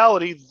 in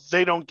reality,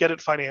 they don't get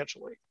it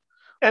financially.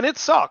 And it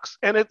sucks.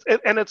 And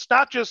it's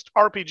not just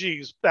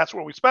RPGs. That's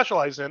what we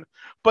specialize in,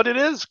 but it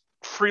is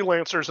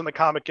freelancers in the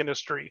comic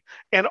industry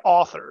and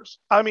authors.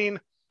 I mean,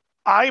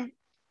 I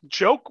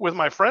joke with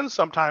my friends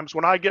sometimes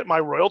when I get my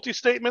royalty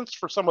statements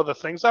for some of the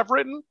things I've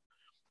written,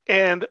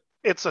 and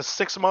it's a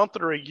 6-month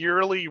or a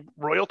yearly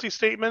royalty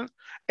statement,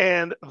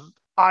 and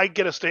I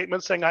get a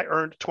statement saying I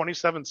earned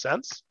 27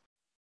 cents.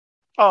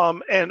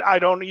 And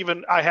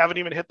I haven't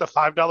even hit the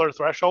 $5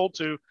 threshold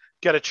to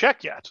get a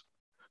check yet.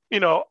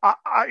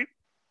 I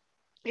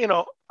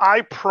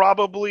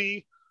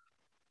probably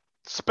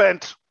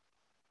spent,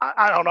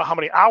 I don't know how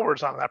many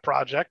hours on that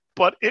project,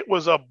 but it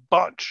was a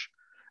bunch.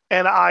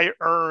 And I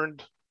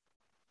earned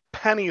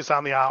pennies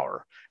on the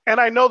hour. And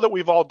I know that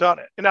we've all done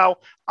it. Now,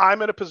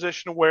 I'm in a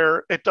position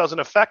where it doesn't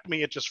affect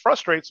me. It just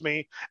frustrates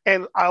me.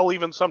 And I'll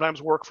even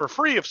sometimes work for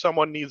free if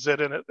someone needs it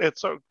and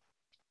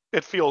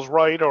it feels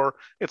right or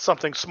it's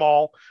something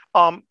small.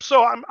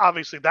 So I'm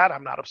obviously that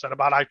I'm not upset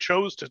about. I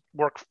chose to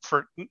work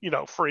for,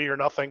 free or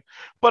nothing.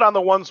 But on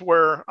the ones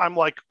where I'm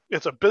like,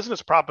 it's a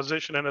business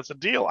proposition and it's a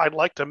deal, I'd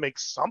like to make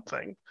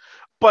something.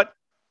 But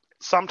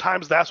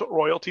sometimes that's what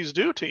royalties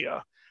do to you.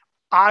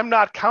 I'm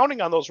not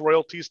counting on those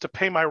royalties to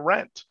pay my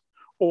rent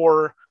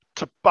or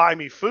to buy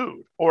me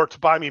food or to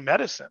buy me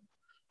medicine.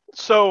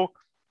 So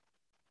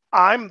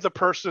I'm the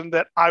person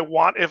that I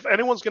want. If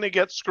anyone's going to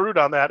get screwed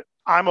on that,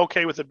 I'm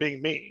okay with it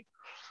being me.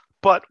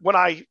 But when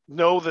I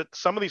know that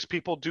some of these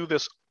people do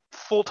this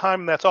full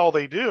time and that's all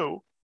they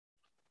do,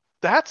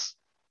 that's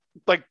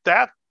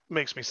that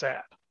makes me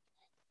sad.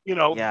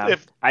 Yeah,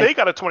 If they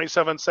got a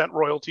 27-cent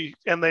royalty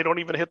and they don't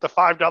even hit the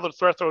 $5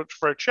 threshold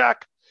for a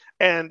check,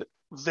 and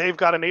they've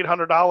got an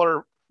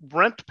 $800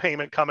 rent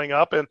payment coming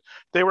up, and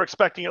they were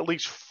expecting at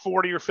least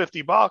 40 or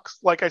 $50.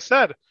 Like I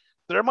said,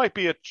 they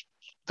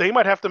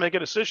might have to make a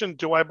decision: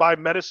 do I buy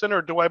medicine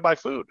or do I buy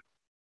food?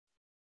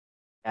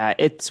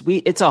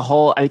 it's a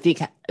whole. I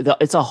think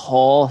it's a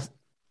whole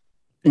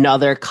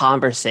another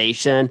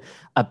conversation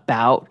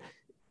about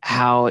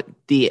how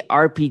the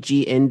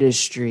RPG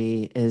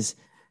industry is.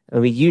 I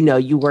mean,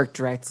 you work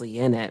directly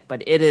in it,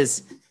 but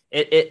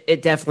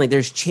it definitely,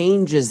 there's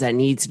changes that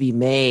need to be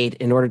made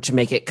in order to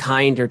make it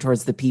kinder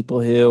towards the people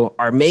who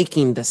are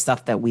making the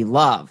stuff that we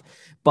love.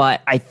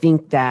 But I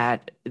think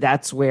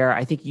that's where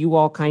I think you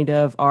all kind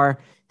of are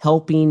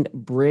helping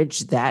bridge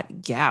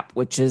that gap,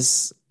 which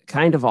is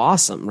kind of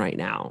awesome right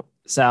now.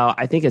 So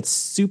I think it's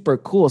super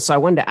cool. So I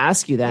wanted to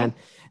ask you then,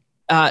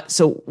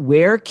 so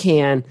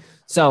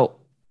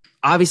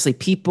obviously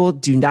people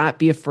do not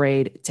be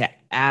afraid to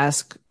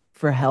ask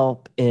for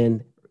help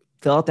and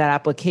fill out that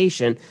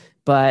application.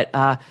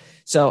 But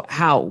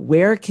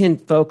where can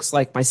folks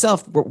like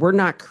myself, we're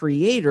not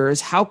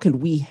creators, how can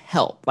we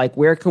help? Like,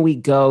 where can we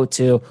go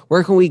to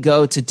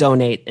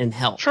donate and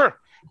help? Sure.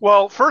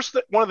 Well, first,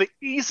 one of the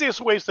easiest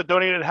ways to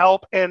donate and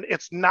help, and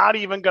it's not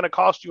even going to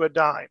cost you a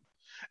dime,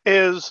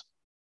 is,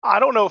 I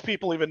don't know if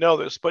people even know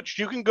this, but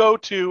you can go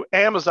to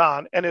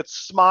Amazon and it's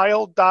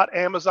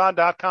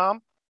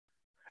smile.amazon.com.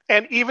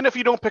 And even if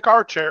you don't pick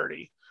our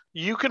charity,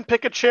 you can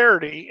pick a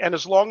charity, and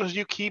as long as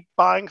you keep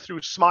buying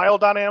through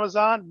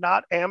smile.amazon,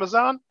 not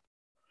Amazon,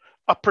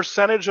 a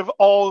percentage of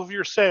all of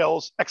your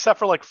sales, except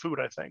for like food,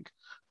 I think,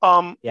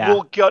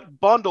 will get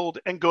bundled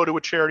and go to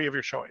a charity of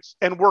your choice.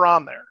 And we're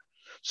on there.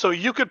 So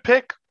you could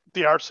pick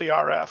the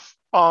RCRF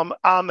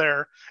on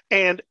there,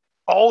 and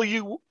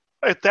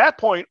at that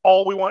point,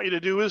 all we want you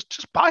to do is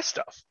just buy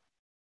stuff.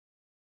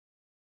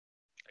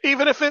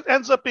 Even if it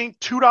ends up being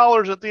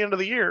 $2 at the end of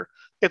the year,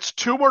 it's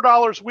 $2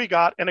 more we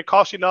got, and it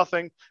costs you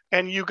nothing.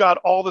 And you got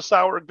all the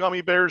sour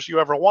gummy bears you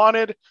ever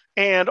wanted,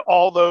 and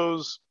all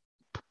those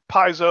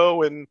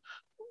Paizo and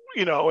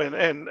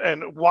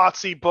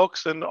WotC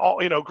books, and all,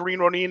 Green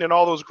Ronin and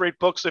all those great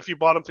books if you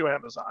bought them through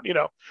Amazon,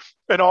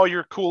 and all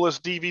your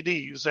coolest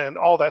DVDs and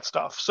all that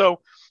stuff.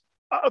 So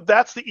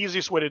that's the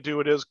easiest way to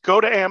do it: is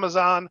go to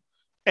Amazon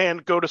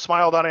and go to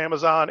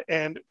smile.amazon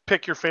and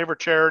pick your favorite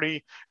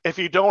charity. If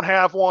you don't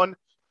have one,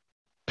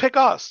 pick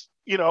us.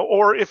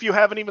 Or if you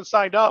haven't even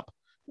signed up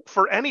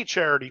for any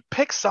charity,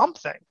 pick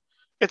something.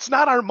 It's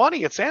not our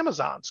money, it's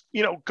Amazon's.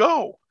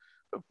 Go.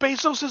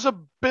 Bezos is a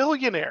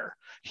billionaire.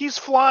 He's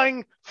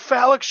flying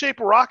phallic-shaped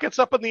rockets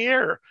up in the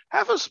air.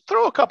 Have us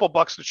throw a couple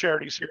bucks to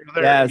charities here and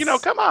there.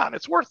 Yes. Come on,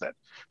 it's worth it.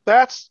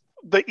 That's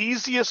the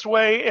easiest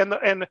way.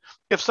 And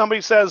if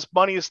somebody says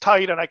money is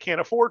tight and I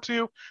can't afford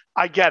to,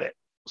 I get it.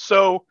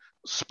 So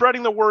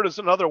spreading the word is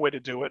another way to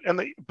do it.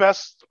 And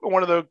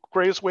one of the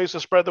greatest ways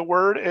to spread the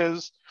word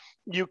is,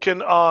 you can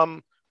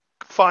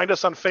find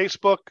us on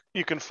Facebook.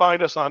 You can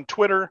find us on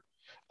Twitter.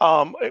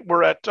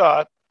 We're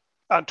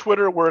on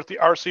Twitter, we're at the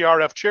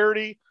RCRF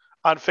Charity.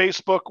 On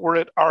Facebook, we're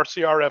at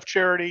RCRF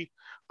Charity.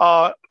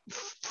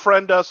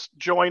 Friend us,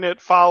 join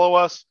it, follow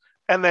us,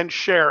 and then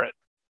share it.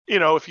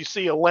 If you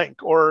see a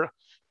link, or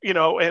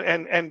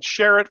and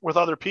share it with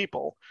other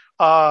people.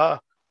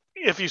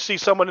 If you see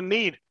someone in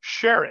need,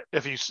 share it.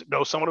 If you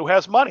know someone who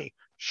has money,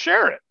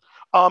 share it.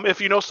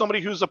 If you know somebody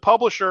who's a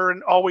publisher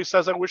and always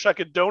says, I wish I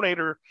could donate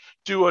or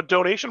do a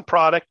donation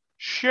product,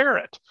 share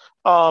it.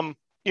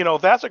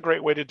 That's a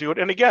great way to do it.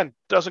 And again,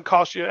 doesn't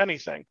cost you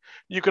anything.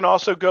 You can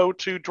also go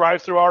to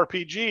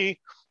DriveThruRPG,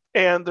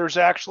 and there's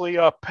actually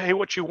a pay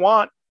what you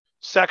want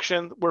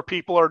section where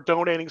people are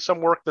donating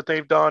some work that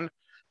they've done.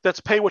 That's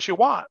pay what you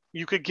want.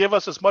 You could give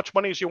us as much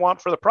money as you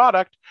want for the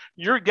product.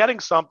 You're getting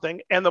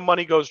something, and the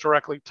money goes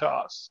directly to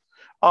us.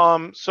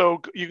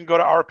 So you can go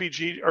to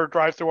RPG or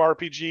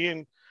DriveThruRPG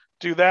and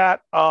do that.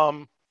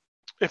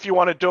 If you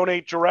want to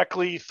donate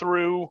directly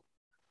through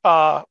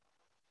our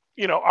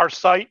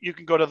site, you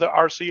can go to the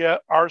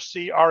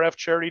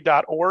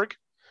rcrfcharity.org,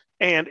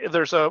 and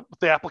there's the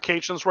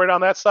applications right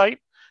on that site,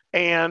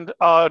 and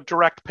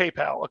direct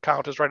PayPal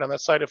account is right on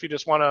that site if you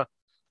just want to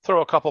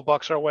throw a couple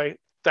bucks our way.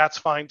 that's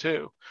fine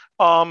too.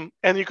 And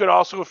you could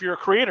also, if you're a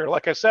creator,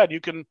 like I said, you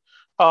can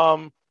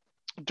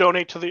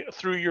donate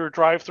through your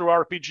drive-through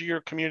RPG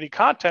or community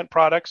content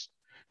products.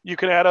 You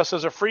can add us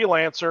as a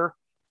freelancer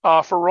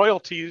for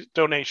royalty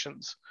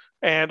donations.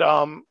 And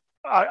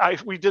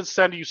we did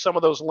send you some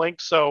of those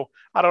links, so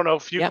I don't know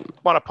if you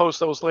want to post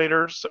those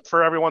later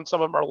for everyone.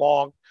 Some of them are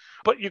long,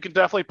 but you can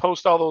definitely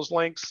post all those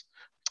links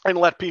and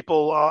let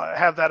people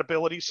have that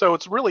ability. So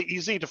it's really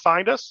easy to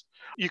find us.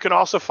 You can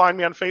also find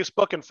me on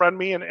Facebook and friend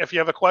me, and if you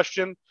have a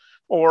question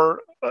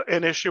or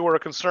an issue or a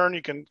concern,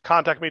 you can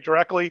contact me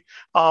directly.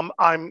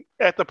 I'm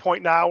at the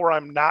point now where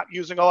I'm not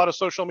using a lot of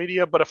social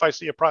media, but if I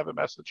see a private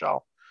message,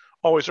 I'll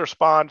always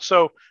respond.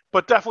 So,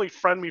 but definitely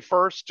friend me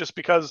first, just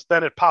because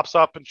then it pops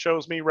up and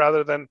shows me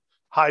rather than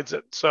hides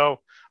it. So,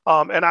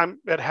 and I'm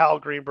at Hal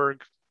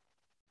Greenberg.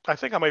 I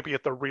think I might be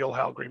at the real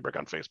Hal Greenberg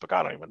on Facebook.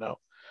 I don't even know.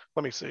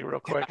 Let me see real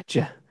quick.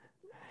 Gotcha.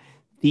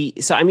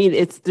 So I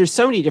mean, there's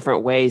so many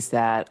different ways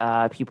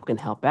that people can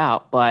help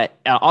out, but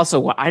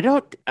also I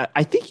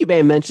think you may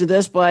have mentioned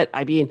this, but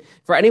I mean,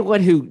 for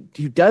anyone who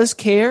does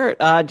care,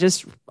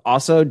 just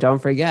also don't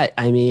forget.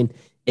 I mean,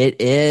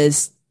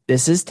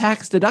 this is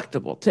tax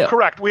deductible too.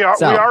 Correct. We are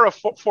a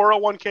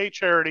 401k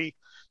charity,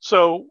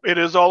 so it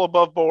is all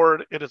above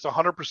board. It is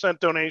 100%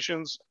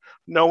 donations.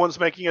 No one's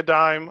making a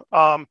dime,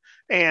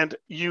 and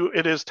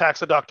it is tax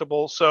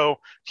deductible. So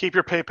keep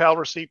your PayPal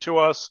receipt to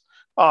us,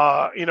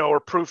 or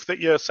proof that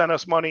you sent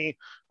us money,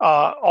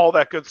 all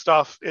that good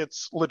stuff.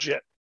 It's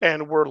legit,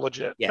 and we're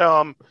legit.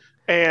 Yeah.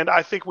 And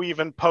I think we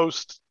even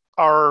post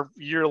our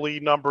yearly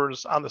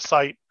numbers on the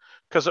site,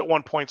 because at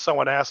one point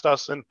someone asked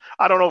us, and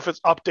I don't know if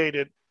it's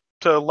updated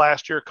to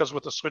last year because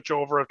with the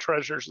switchover of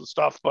treasures and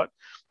stuff, but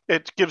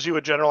it gives you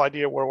a general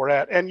idea where we're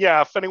at. And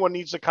yeah, if anyone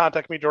needs to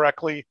contact me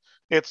directly,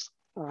 it's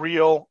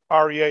Real,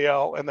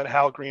 REAL, and then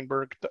Hal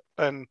Greenberg,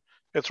 and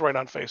it's right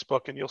on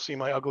Facebook, and you'll see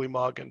my ugly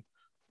mug, and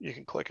you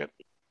can click it.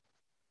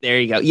 There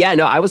you go. Yeah,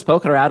 no, I was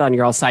poking around on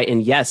your all site,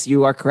 and yes,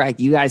 you are correct.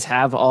 You guys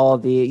have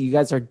have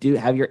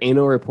your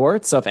annual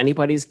reports. So if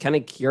anybody's kind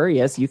of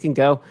curious, you can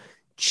go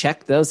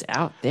check those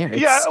out there.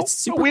 It's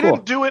super we cool.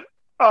 didn't do it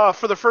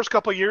for the first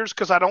couple of years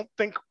because I don't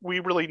think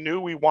we really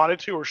knew we wanted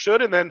to or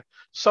should. And then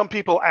some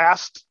people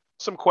asked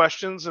some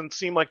questions and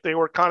seemed like they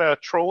were kind of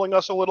trolling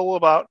us a little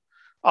about,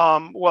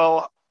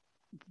 well,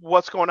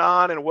 what's going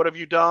on and what have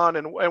you done?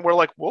 And we're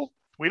like, well,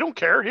 we don't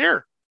care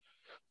here.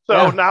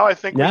 So now I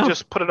think we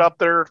just put it up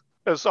there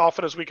as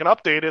often as we can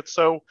update it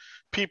so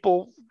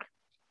people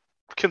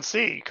can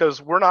see,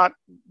 because we're not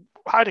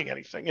hiding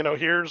anything.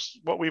 Here's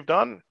what we've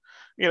done.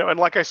 And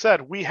like I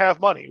said, we have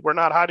money. We're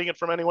not hiding it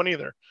from anyone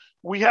either.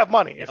 We have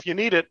money. If you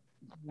need it,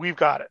 we've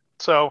got it.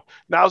 So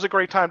now's a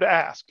great time to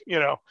ask,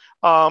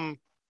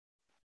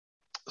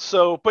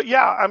 but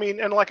yeah, I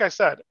mean, and like I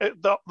said,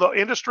 the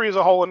industry as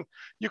a whole, and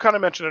you kind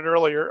of mentioned it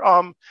earlier.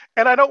 And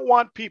I don't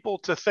want people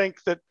to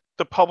think that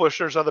the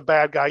publishers are the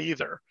bad guy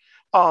either.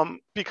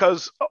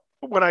 Because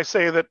when I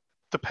say that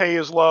the pay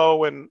is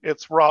low and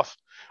it's rough,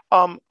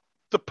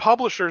 the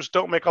publishers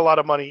don't make a lot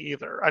of money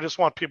either. I just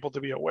want people to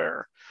be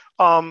aware.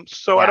 I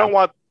don't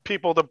want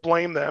people to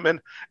blame them.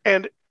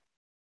 And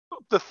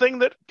the thing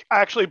that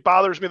actually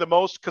bothers me the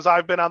most, because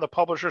I've been on the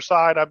publisher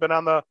side, I've been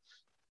on the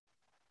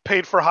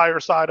paid for hire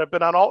side, I've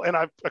been on and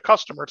I'm a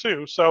customer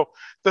too. So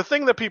the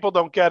thing that people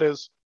don't get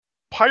is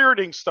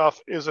pirating stuff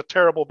is a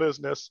terrible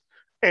business,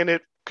 and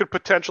it could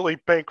potentially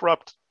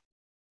bankrupt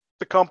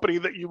the company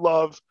that you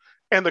love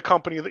and the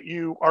company that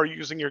you are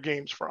using your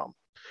games from.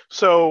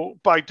 So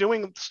by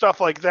doing stuff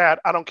like that,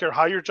 I don't care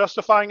how you're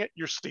justifying it,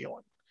 you're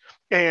stealing,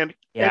 and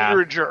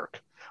you're a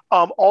jerk.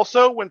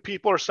 Also, when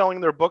people are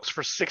selling their books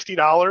for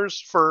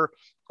 $60 for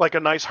like a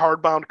nice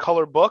hardbound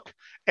color book,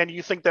 and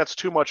you think that's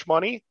too much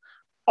money,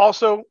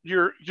 also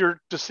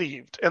you're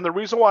deceived. And the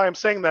reason why I'm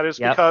saying that is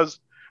because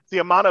the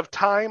amount of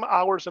time,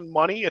 hours, and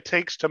money it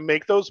takes to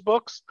make those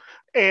books,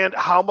 and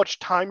how much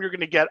time you're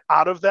going to get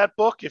out of that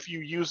book if you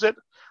use it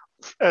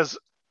as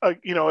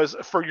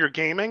for your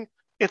gaming,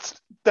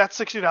 that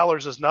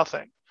 $60 is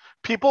nothing.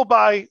 People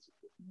buy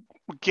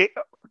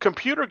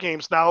computer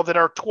games now that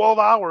are 12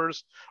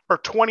 hours or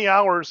 20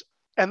 hours,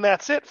 and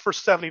that's it for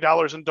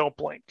 $70 and don't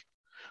blink.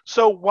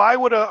 So why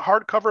would a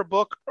hardcover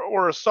book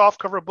or a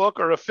softcover book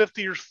or a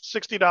 $50 or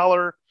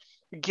 $60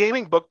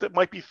 gaming book that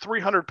might be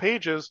 300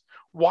 pages,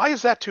 why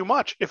is that too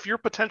much if you're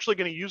potentially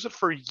going to use it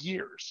for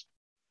years?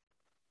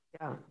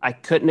 Yeah, I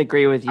couldn't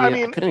agree with you. I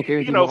mean, I couldn't agree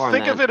with you more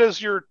think on of it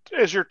as your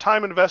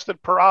time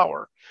invested per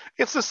hour.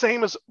 It's the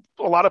same as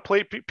a lot of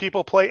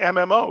people play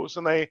MMOs,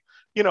 and they,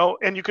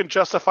 and you can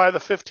justify the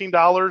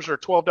 $15 or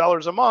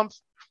 $12 a month.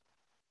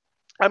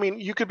 I mean,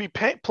 you could be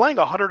playing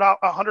 100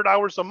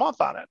 hours a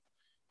month on it.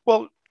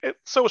 Well,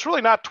 so it's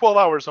really not 12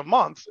 hours a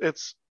month.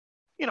 It's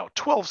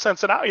 12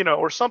 cents an hour,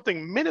 or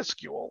something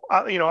minuscule,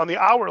 on the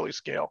hourly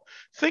scale.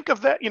 Think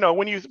of that,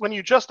 when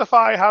you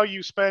justify how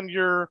you spend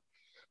your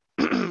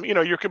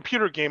your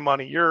computer game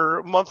money,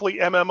 your monthly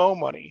MMO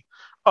money,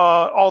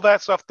 all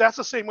that stuff. That's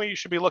the same way you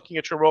should be looking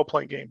at your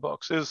role-playing game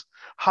books, is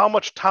how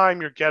much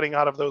time you're getting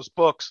out of those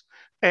books.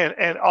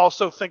 And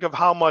also think of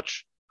how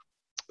much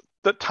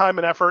the time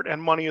and effort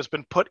and money has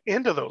been put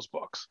into those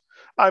books.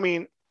 I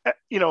mean,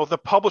 the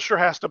publisher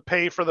has to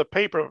pay for the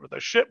paper, the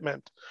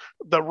shipment,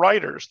 the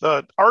writers,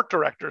 the art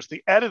directors,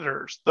 the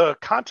editors, the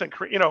content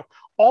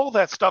all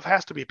that stuff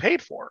has to be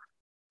paid for.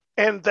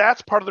 And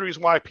that's part of the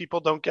reason why people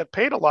don't get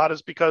paid a lot,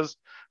 is because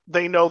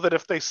they know that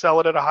if they sell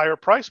it at a higher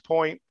price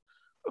point,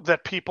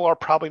 that people are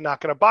probably not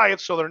going to buy it,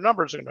 so their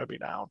numbers are going to be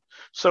down.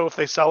 So if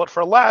they sell it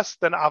for less,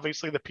 then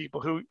obviously the people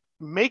who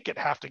make it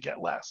have to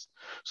get less.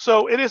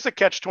 So it is a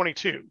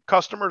catch-22.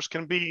 Customers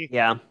can be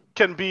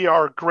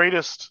our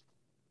greatest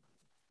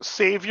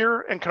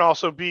savior and can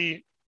also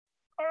be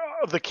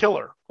the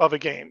killer of a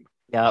game.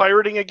 Yep.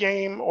 Pirating a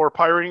game or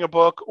pirating a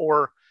book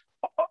or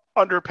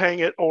underpaying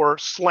it or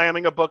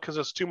slamming a book because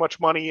it's too much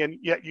money and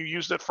yet you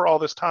used it for all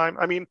this time.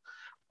 I mean,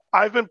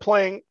 I've been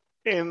playing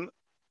in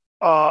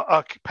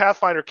a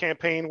Pathfinder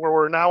campaign where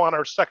we're now on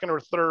our second or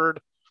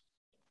third.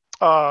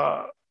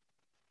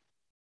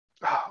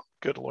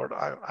 Good Lord,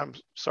 I'm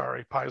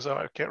sorry, Paizo.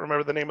 I can't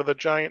remember the name of the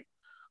giant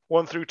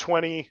 1 through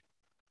 20,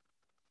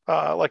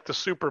 like the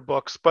super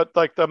books, but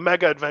like the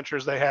mega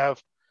adventures they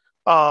have.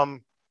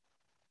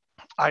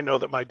 I know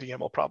that my GM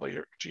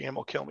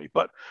will kill me,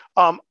 but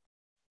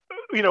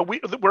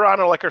we're on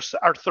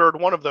our third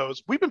one of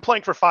those. We've been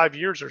playing for 5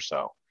 years or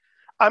so.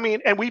 I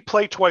mean, and we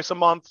play twice a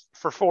month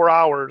for 4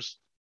 hours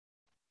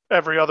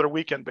every other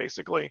weekend,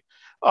 basically.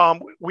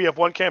 We have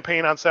one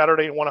campaign on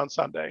Saturday and one on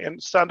Sunday,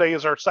 and Sunday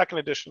is our second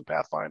edition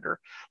Pathfinder.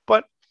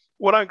 But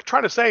what I'm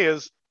trying to say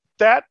is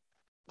that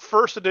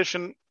first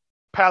edition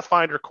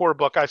Pathfinder core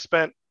book I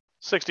spent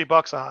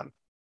 $60 on.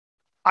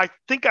 I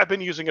think I've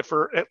been using it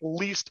for at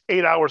least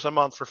 8 hours a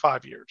month for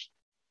 5 years.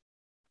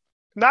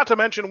 Not to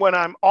mention when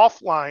I'm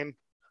offline,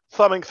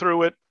 thumbing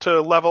through it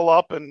to level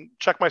up and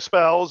check my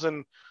spells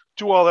and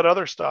do all that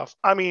other stuff.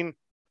 I mean,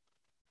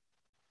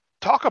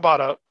 talk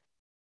about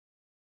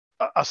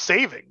a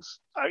savings.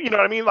 You know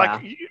what I mean?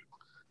 Like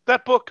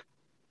that book,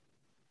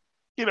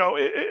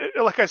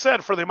 like I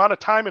said, for the amount of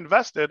time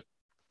invested,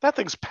 that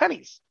thing's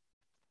pennies.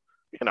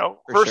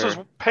 Versus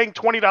paying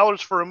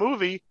 $20 for a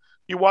movie,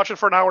 you watch it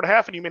for an hour and a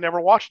half and you may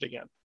never watch it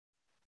again.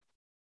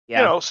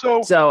 Yeah.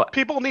 So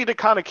people need to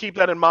kind of keep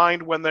that in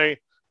mind when they're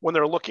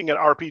looking at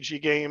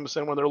RPG games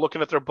and when they're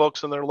looking at their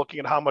books and they're looking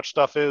at how much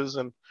stuff is,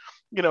 and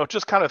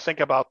just kind of think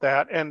about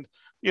that, and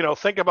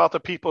think about the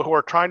people who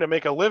are trying to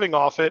make a living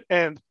off it,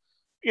 and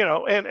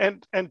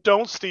and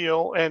don't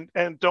steal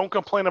and don't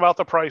complain about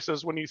the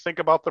prices when you think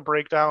about the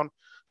breakdown.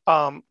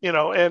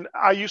 And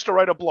I used to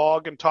write a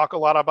blog and talk a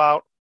lot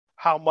about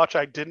how much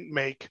I didn't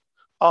make,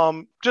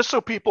 just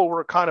so people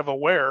were kind of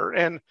aware.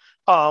 And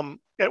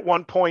at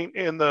one point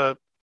in the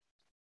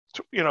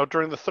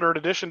during the third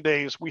edition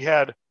days, we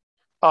had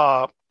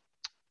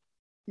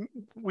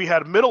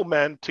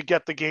middlemen to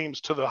get the games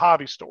to the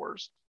hobby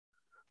stores.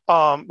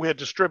 We had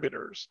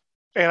distributors,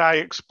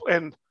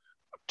 and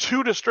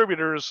 2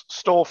 distributors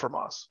stole from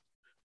us,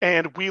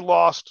 and we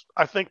lost,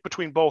 I think,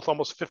 between both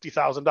almost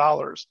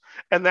 $50,000.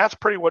 And that's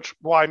pretty much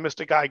why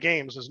Mystic Eye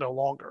Games is no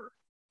longer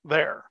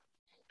there,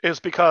 is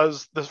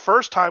because the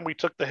first time we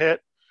took the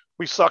hit,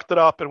 we sucked it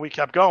up and we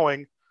kept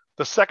going.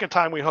 The second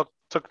time we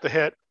took the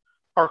hit,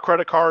 our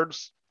credit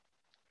cards,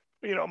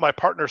 my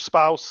partner's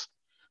spouse,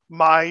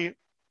 my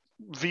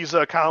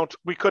Visa account,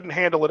 we couldn't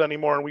handle it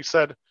anymore. And we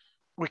said,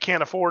 we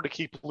can't afford to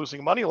keep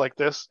losing money like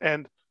this.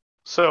 And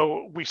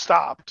so we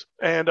stopped,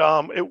 and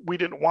we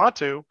didn't want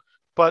to,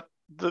 but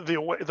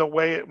the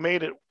way it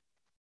made it,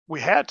 we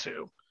had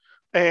to.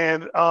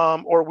 And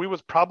or we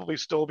would probably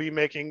still be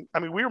making,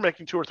 we were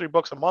making 2 or 3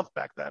 books a month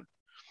back then.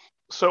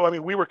 So,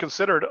 we were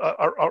considered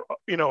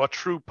a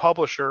true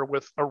publisher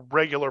with a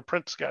regular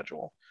print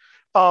schedule.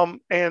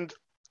 And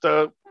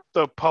the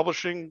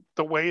publishing,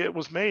 the way it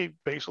was made,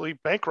 basically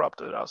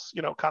bankrupted us,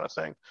 kind of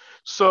thing.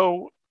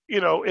 So,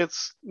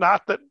 it's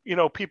not that,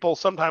 people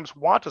sometimes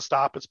want to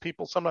stop. It's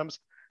people sometimes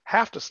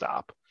have to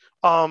stop.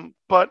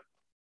 But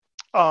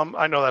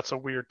I know that's a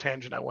weird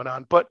tangent I went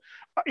on, but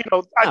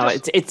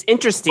it's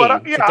interesting to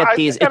get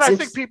these. And I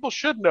think people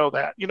should know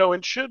that,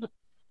 and should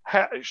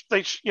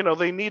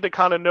they need to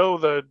kind of know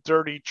the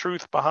dirty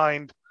truth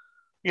behind,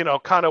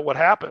 kind of what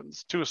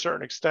happens to a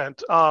certain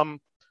extent.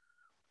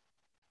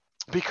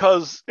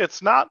 Because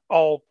it's not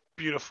all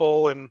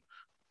beautiful and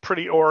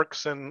pretty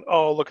orcs and,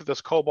 oh, look at this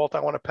kobold,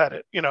 I want to pet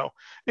it.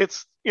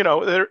 It's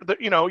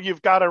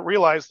you've got to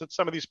realize that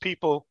some of these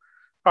people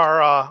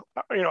are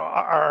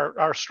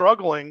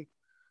struggling,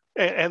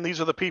 and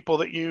these are the people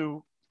that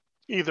you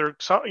either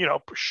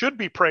should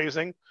be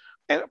praising,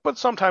 but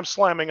sometimes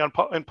slamming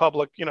in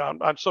public,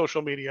 on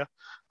social media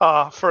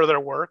for their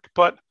work.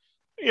 But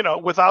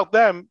without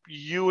them,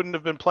 you wouldn't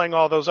have been playing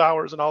all those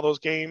hours and all those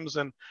games,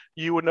 and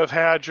you wouldn't have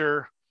had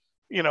your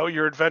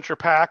adventure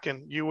pack,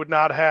 and you would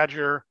not have had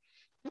your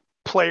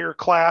player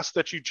class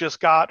that you just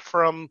got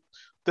from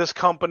this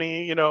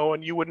company,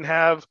 and you wouldn't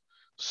have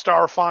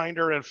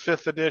Starfinder and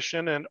 5th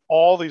edition and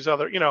all these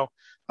other,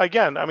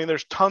 again,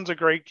 there's tons of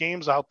great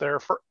games out there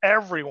for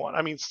everyone.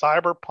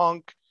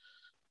 Cyberpunk,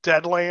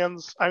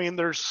 Deadlands,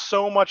 there's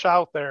so much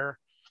out there.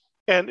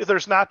 And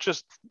there's not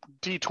just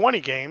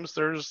D20 games.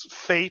 There's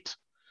Fate.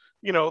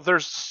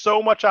 There's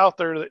so much out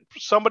there that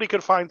somebody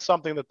could find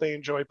something that they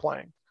enjoy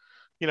playing.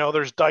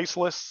 There's dice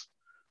lists.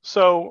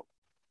 So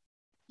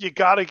you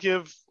got to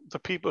give the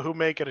people who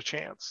make it a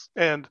chance.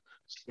 And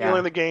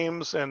stealing the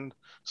games and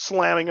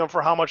slamming them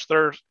for how much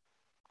they're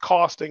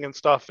costing and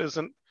stuff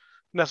isn't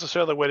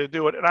necessarily the way to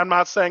do it. And I'm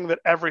not saying that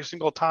every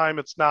single time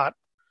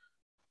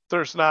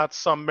there's not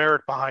some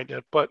merit behind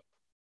it, but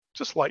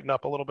just lighten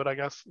up a little bit, I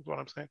guess, is what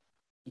I'm saying.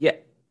 Yeah.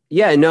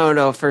 Yeah,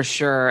 no, for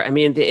sure. I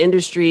mean, the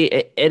industry,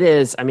 it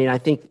is. I mean, I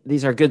think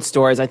these are good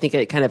stories. I think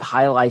it kind of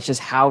highlights just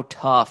how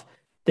tough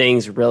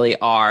things really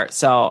are.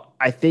 So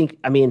I think,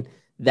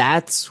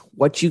 that's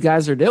what you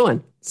guys are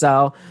doing.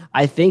 So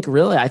I think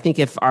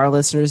if our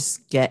listeners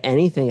get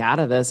anything out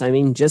of this,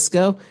 just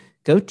go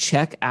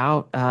check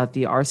out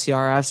the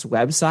RCRF's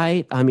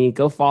website.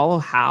 Go follow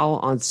Hal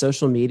on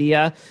social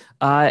media.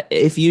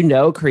 If you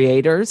know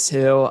creators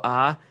who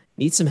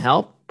need some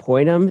help,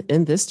 point them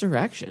in this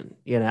direction,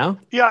 Yeah,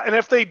 and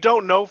if they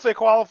don't know if they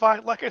qualify,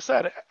 like I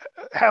said,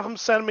 have them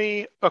send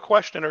me a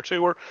question or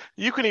two, or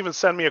you can even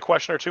send me a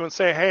question or two and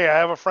say, hey, I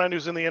have a friend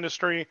who's in the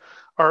industry,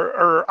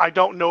 or I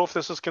don't know if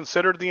this is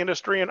considered the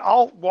industry, and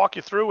I'll walk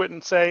you through it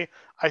and say,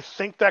 I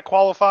think that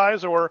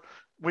qualifies, or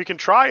we can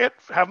try it.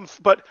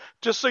 But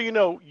just so you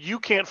know,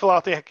 you can't fill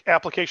out the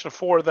application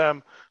for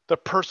them. The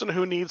person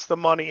who needs the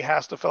money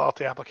has to fill out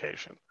the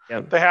application.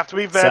 Yep. They have to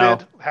be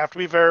vetted, have to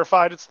be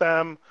verified it's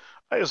them.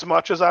 As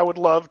much as I would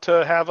love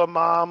to have a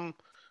mom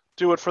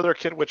do it for their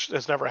kid, which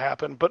has never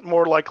happened, but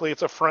more likely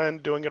it's a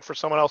friend doing it for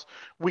someone else.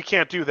 We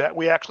can't do that.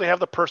 We actually have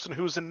the person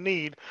who's in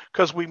need,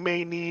 because we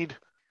may need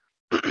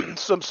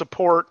some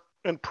support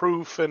and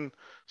proof and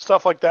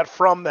stuff like that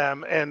from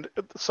them. And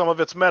some of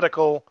it's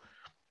medical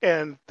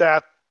and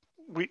that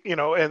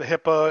and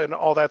HIPAA and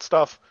all that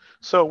stuff.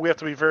 So we have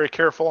to be very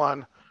careful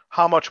on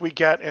how much we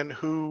get and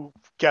who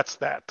gets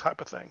that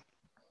type of thing.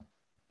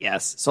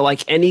 Yes. So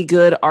like any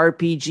good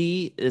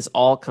RPG, this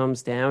all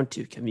comes down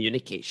to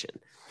communication.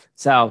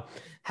 So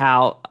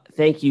Hal,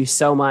 thank you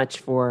so much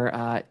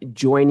for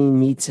joining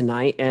me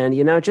tonight. And,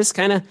 just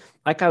kind of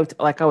like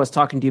I was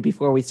talking to you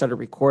before we started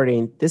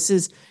recording, this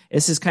is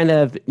kind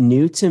of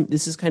new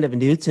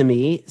to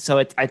me.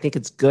 So I think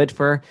it's good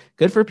for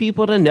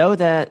people to know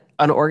that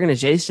an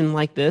organization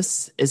like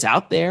this is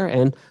out there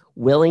and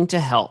willing to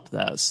help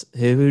those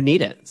who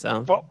need it.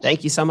 So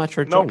thank you so much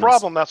for joining us. No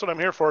problem. That's what I'm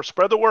here for.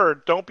 Spread the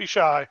word. Don't be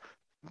shy.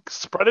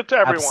 Spread it to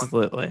everyone.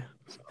 Absolutely.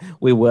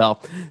 We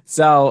will.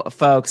 So,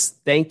 folks,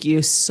 thank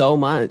you so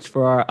much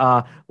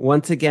for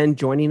once again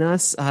joining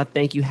us.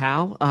 Thank you,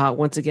 Hal,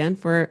 once again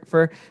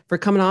for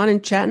coming on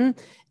and chatting.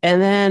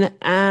 And then,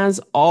 as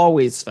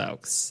always,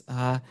 folks,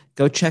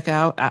 go check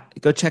out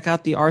the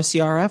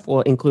RCRF.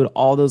 We'll include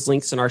all those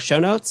links in our show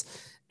notes.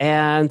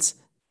 And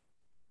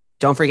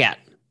don't forget,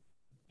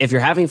 if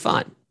you're having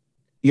fun,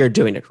 you're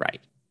doing it right.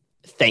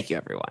 Thank you,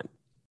 everyone.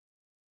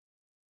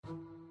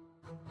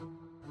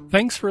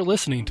 Thanks for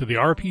listening to the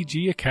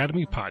RPG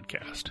Academy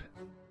podcast.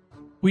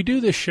 We do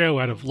this show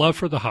out of love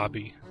for the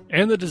hobby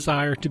and the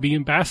desire to be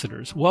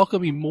ambassadors,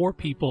 welcoming more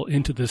people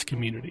into this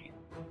community.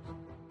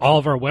 All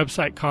of our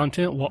website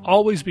content will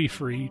always be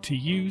free to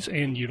use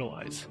and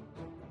utilize.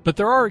 But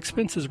there are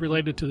expenses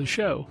related to the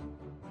show,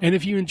 and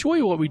if you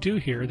enjoy what we do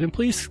here, then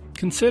please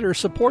consider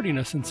supporting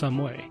us in some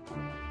way.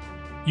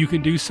 You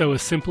can do so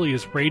as simply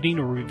as rating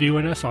or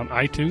reviewing us on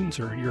iTunes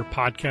or your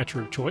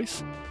podcatcher of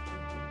choice.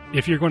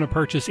 If you're going to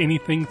purchase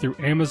anything through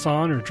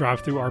Amazon or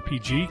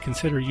DriveThruRPG,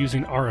 consider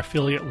using our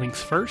affiliate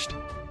links first,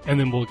 and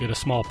then we'll get a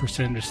small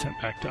percentage sent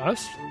back to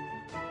us.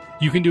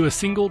 You can do a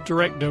single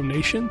direct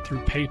donation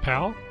through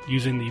PayPal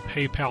using the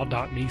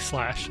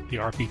paypal.me/the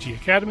RPG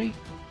Academy,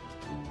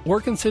 or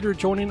consider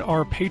joining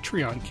our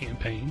Patreon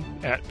campaign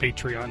at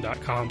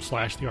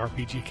patreon.com/the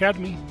RPG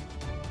Academy.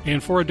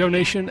 And for a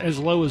donation as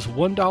low as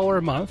 $1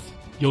 a month,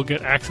 you'll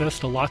get access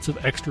to lots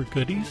of extra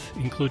goodies,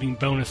 including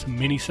bonus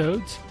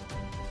minisodes,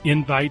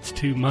 invites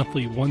to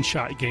monthly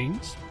one-shot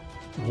games,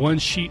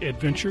 one-sheet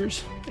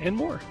adventures, and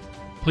more.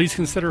 Please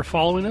consider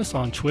following us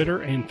on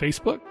Twitter and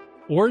Facebook,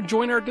 or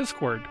join our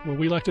Discord, where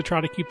we like to try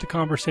to keep the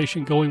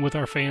conversation going with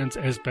our fans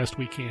as best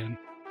we can,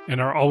 and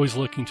are always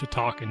looking to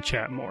talk and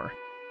chat more.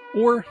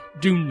 Or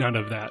do none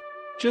of that.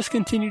 Just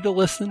continue to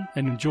listen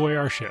and enjoy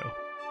our show,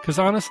 because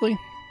honestly,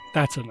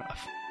 that's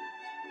enough.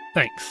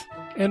 Thanks,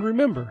 and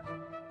remember,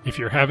 if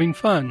you're having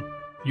fun,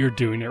 you're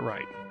doing it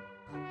right.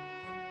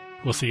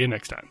 We'll see you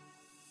next time.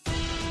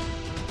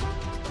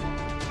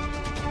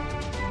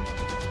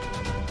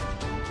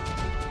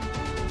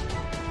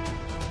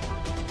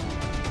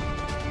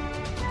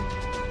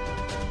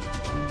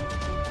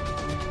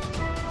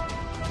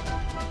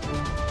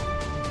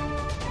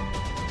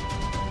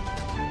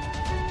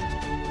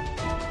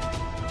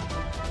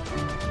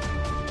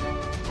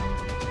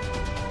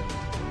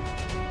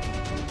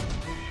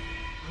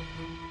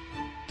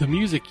 The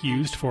music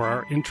used for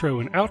our intro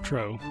and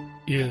outro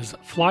is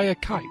Fly a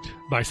Kite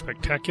by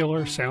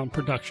Spectacular Sound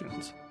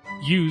Productions,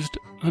 used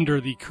under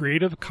the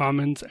Creative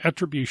Commons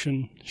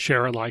Attribution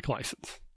Share-alike license.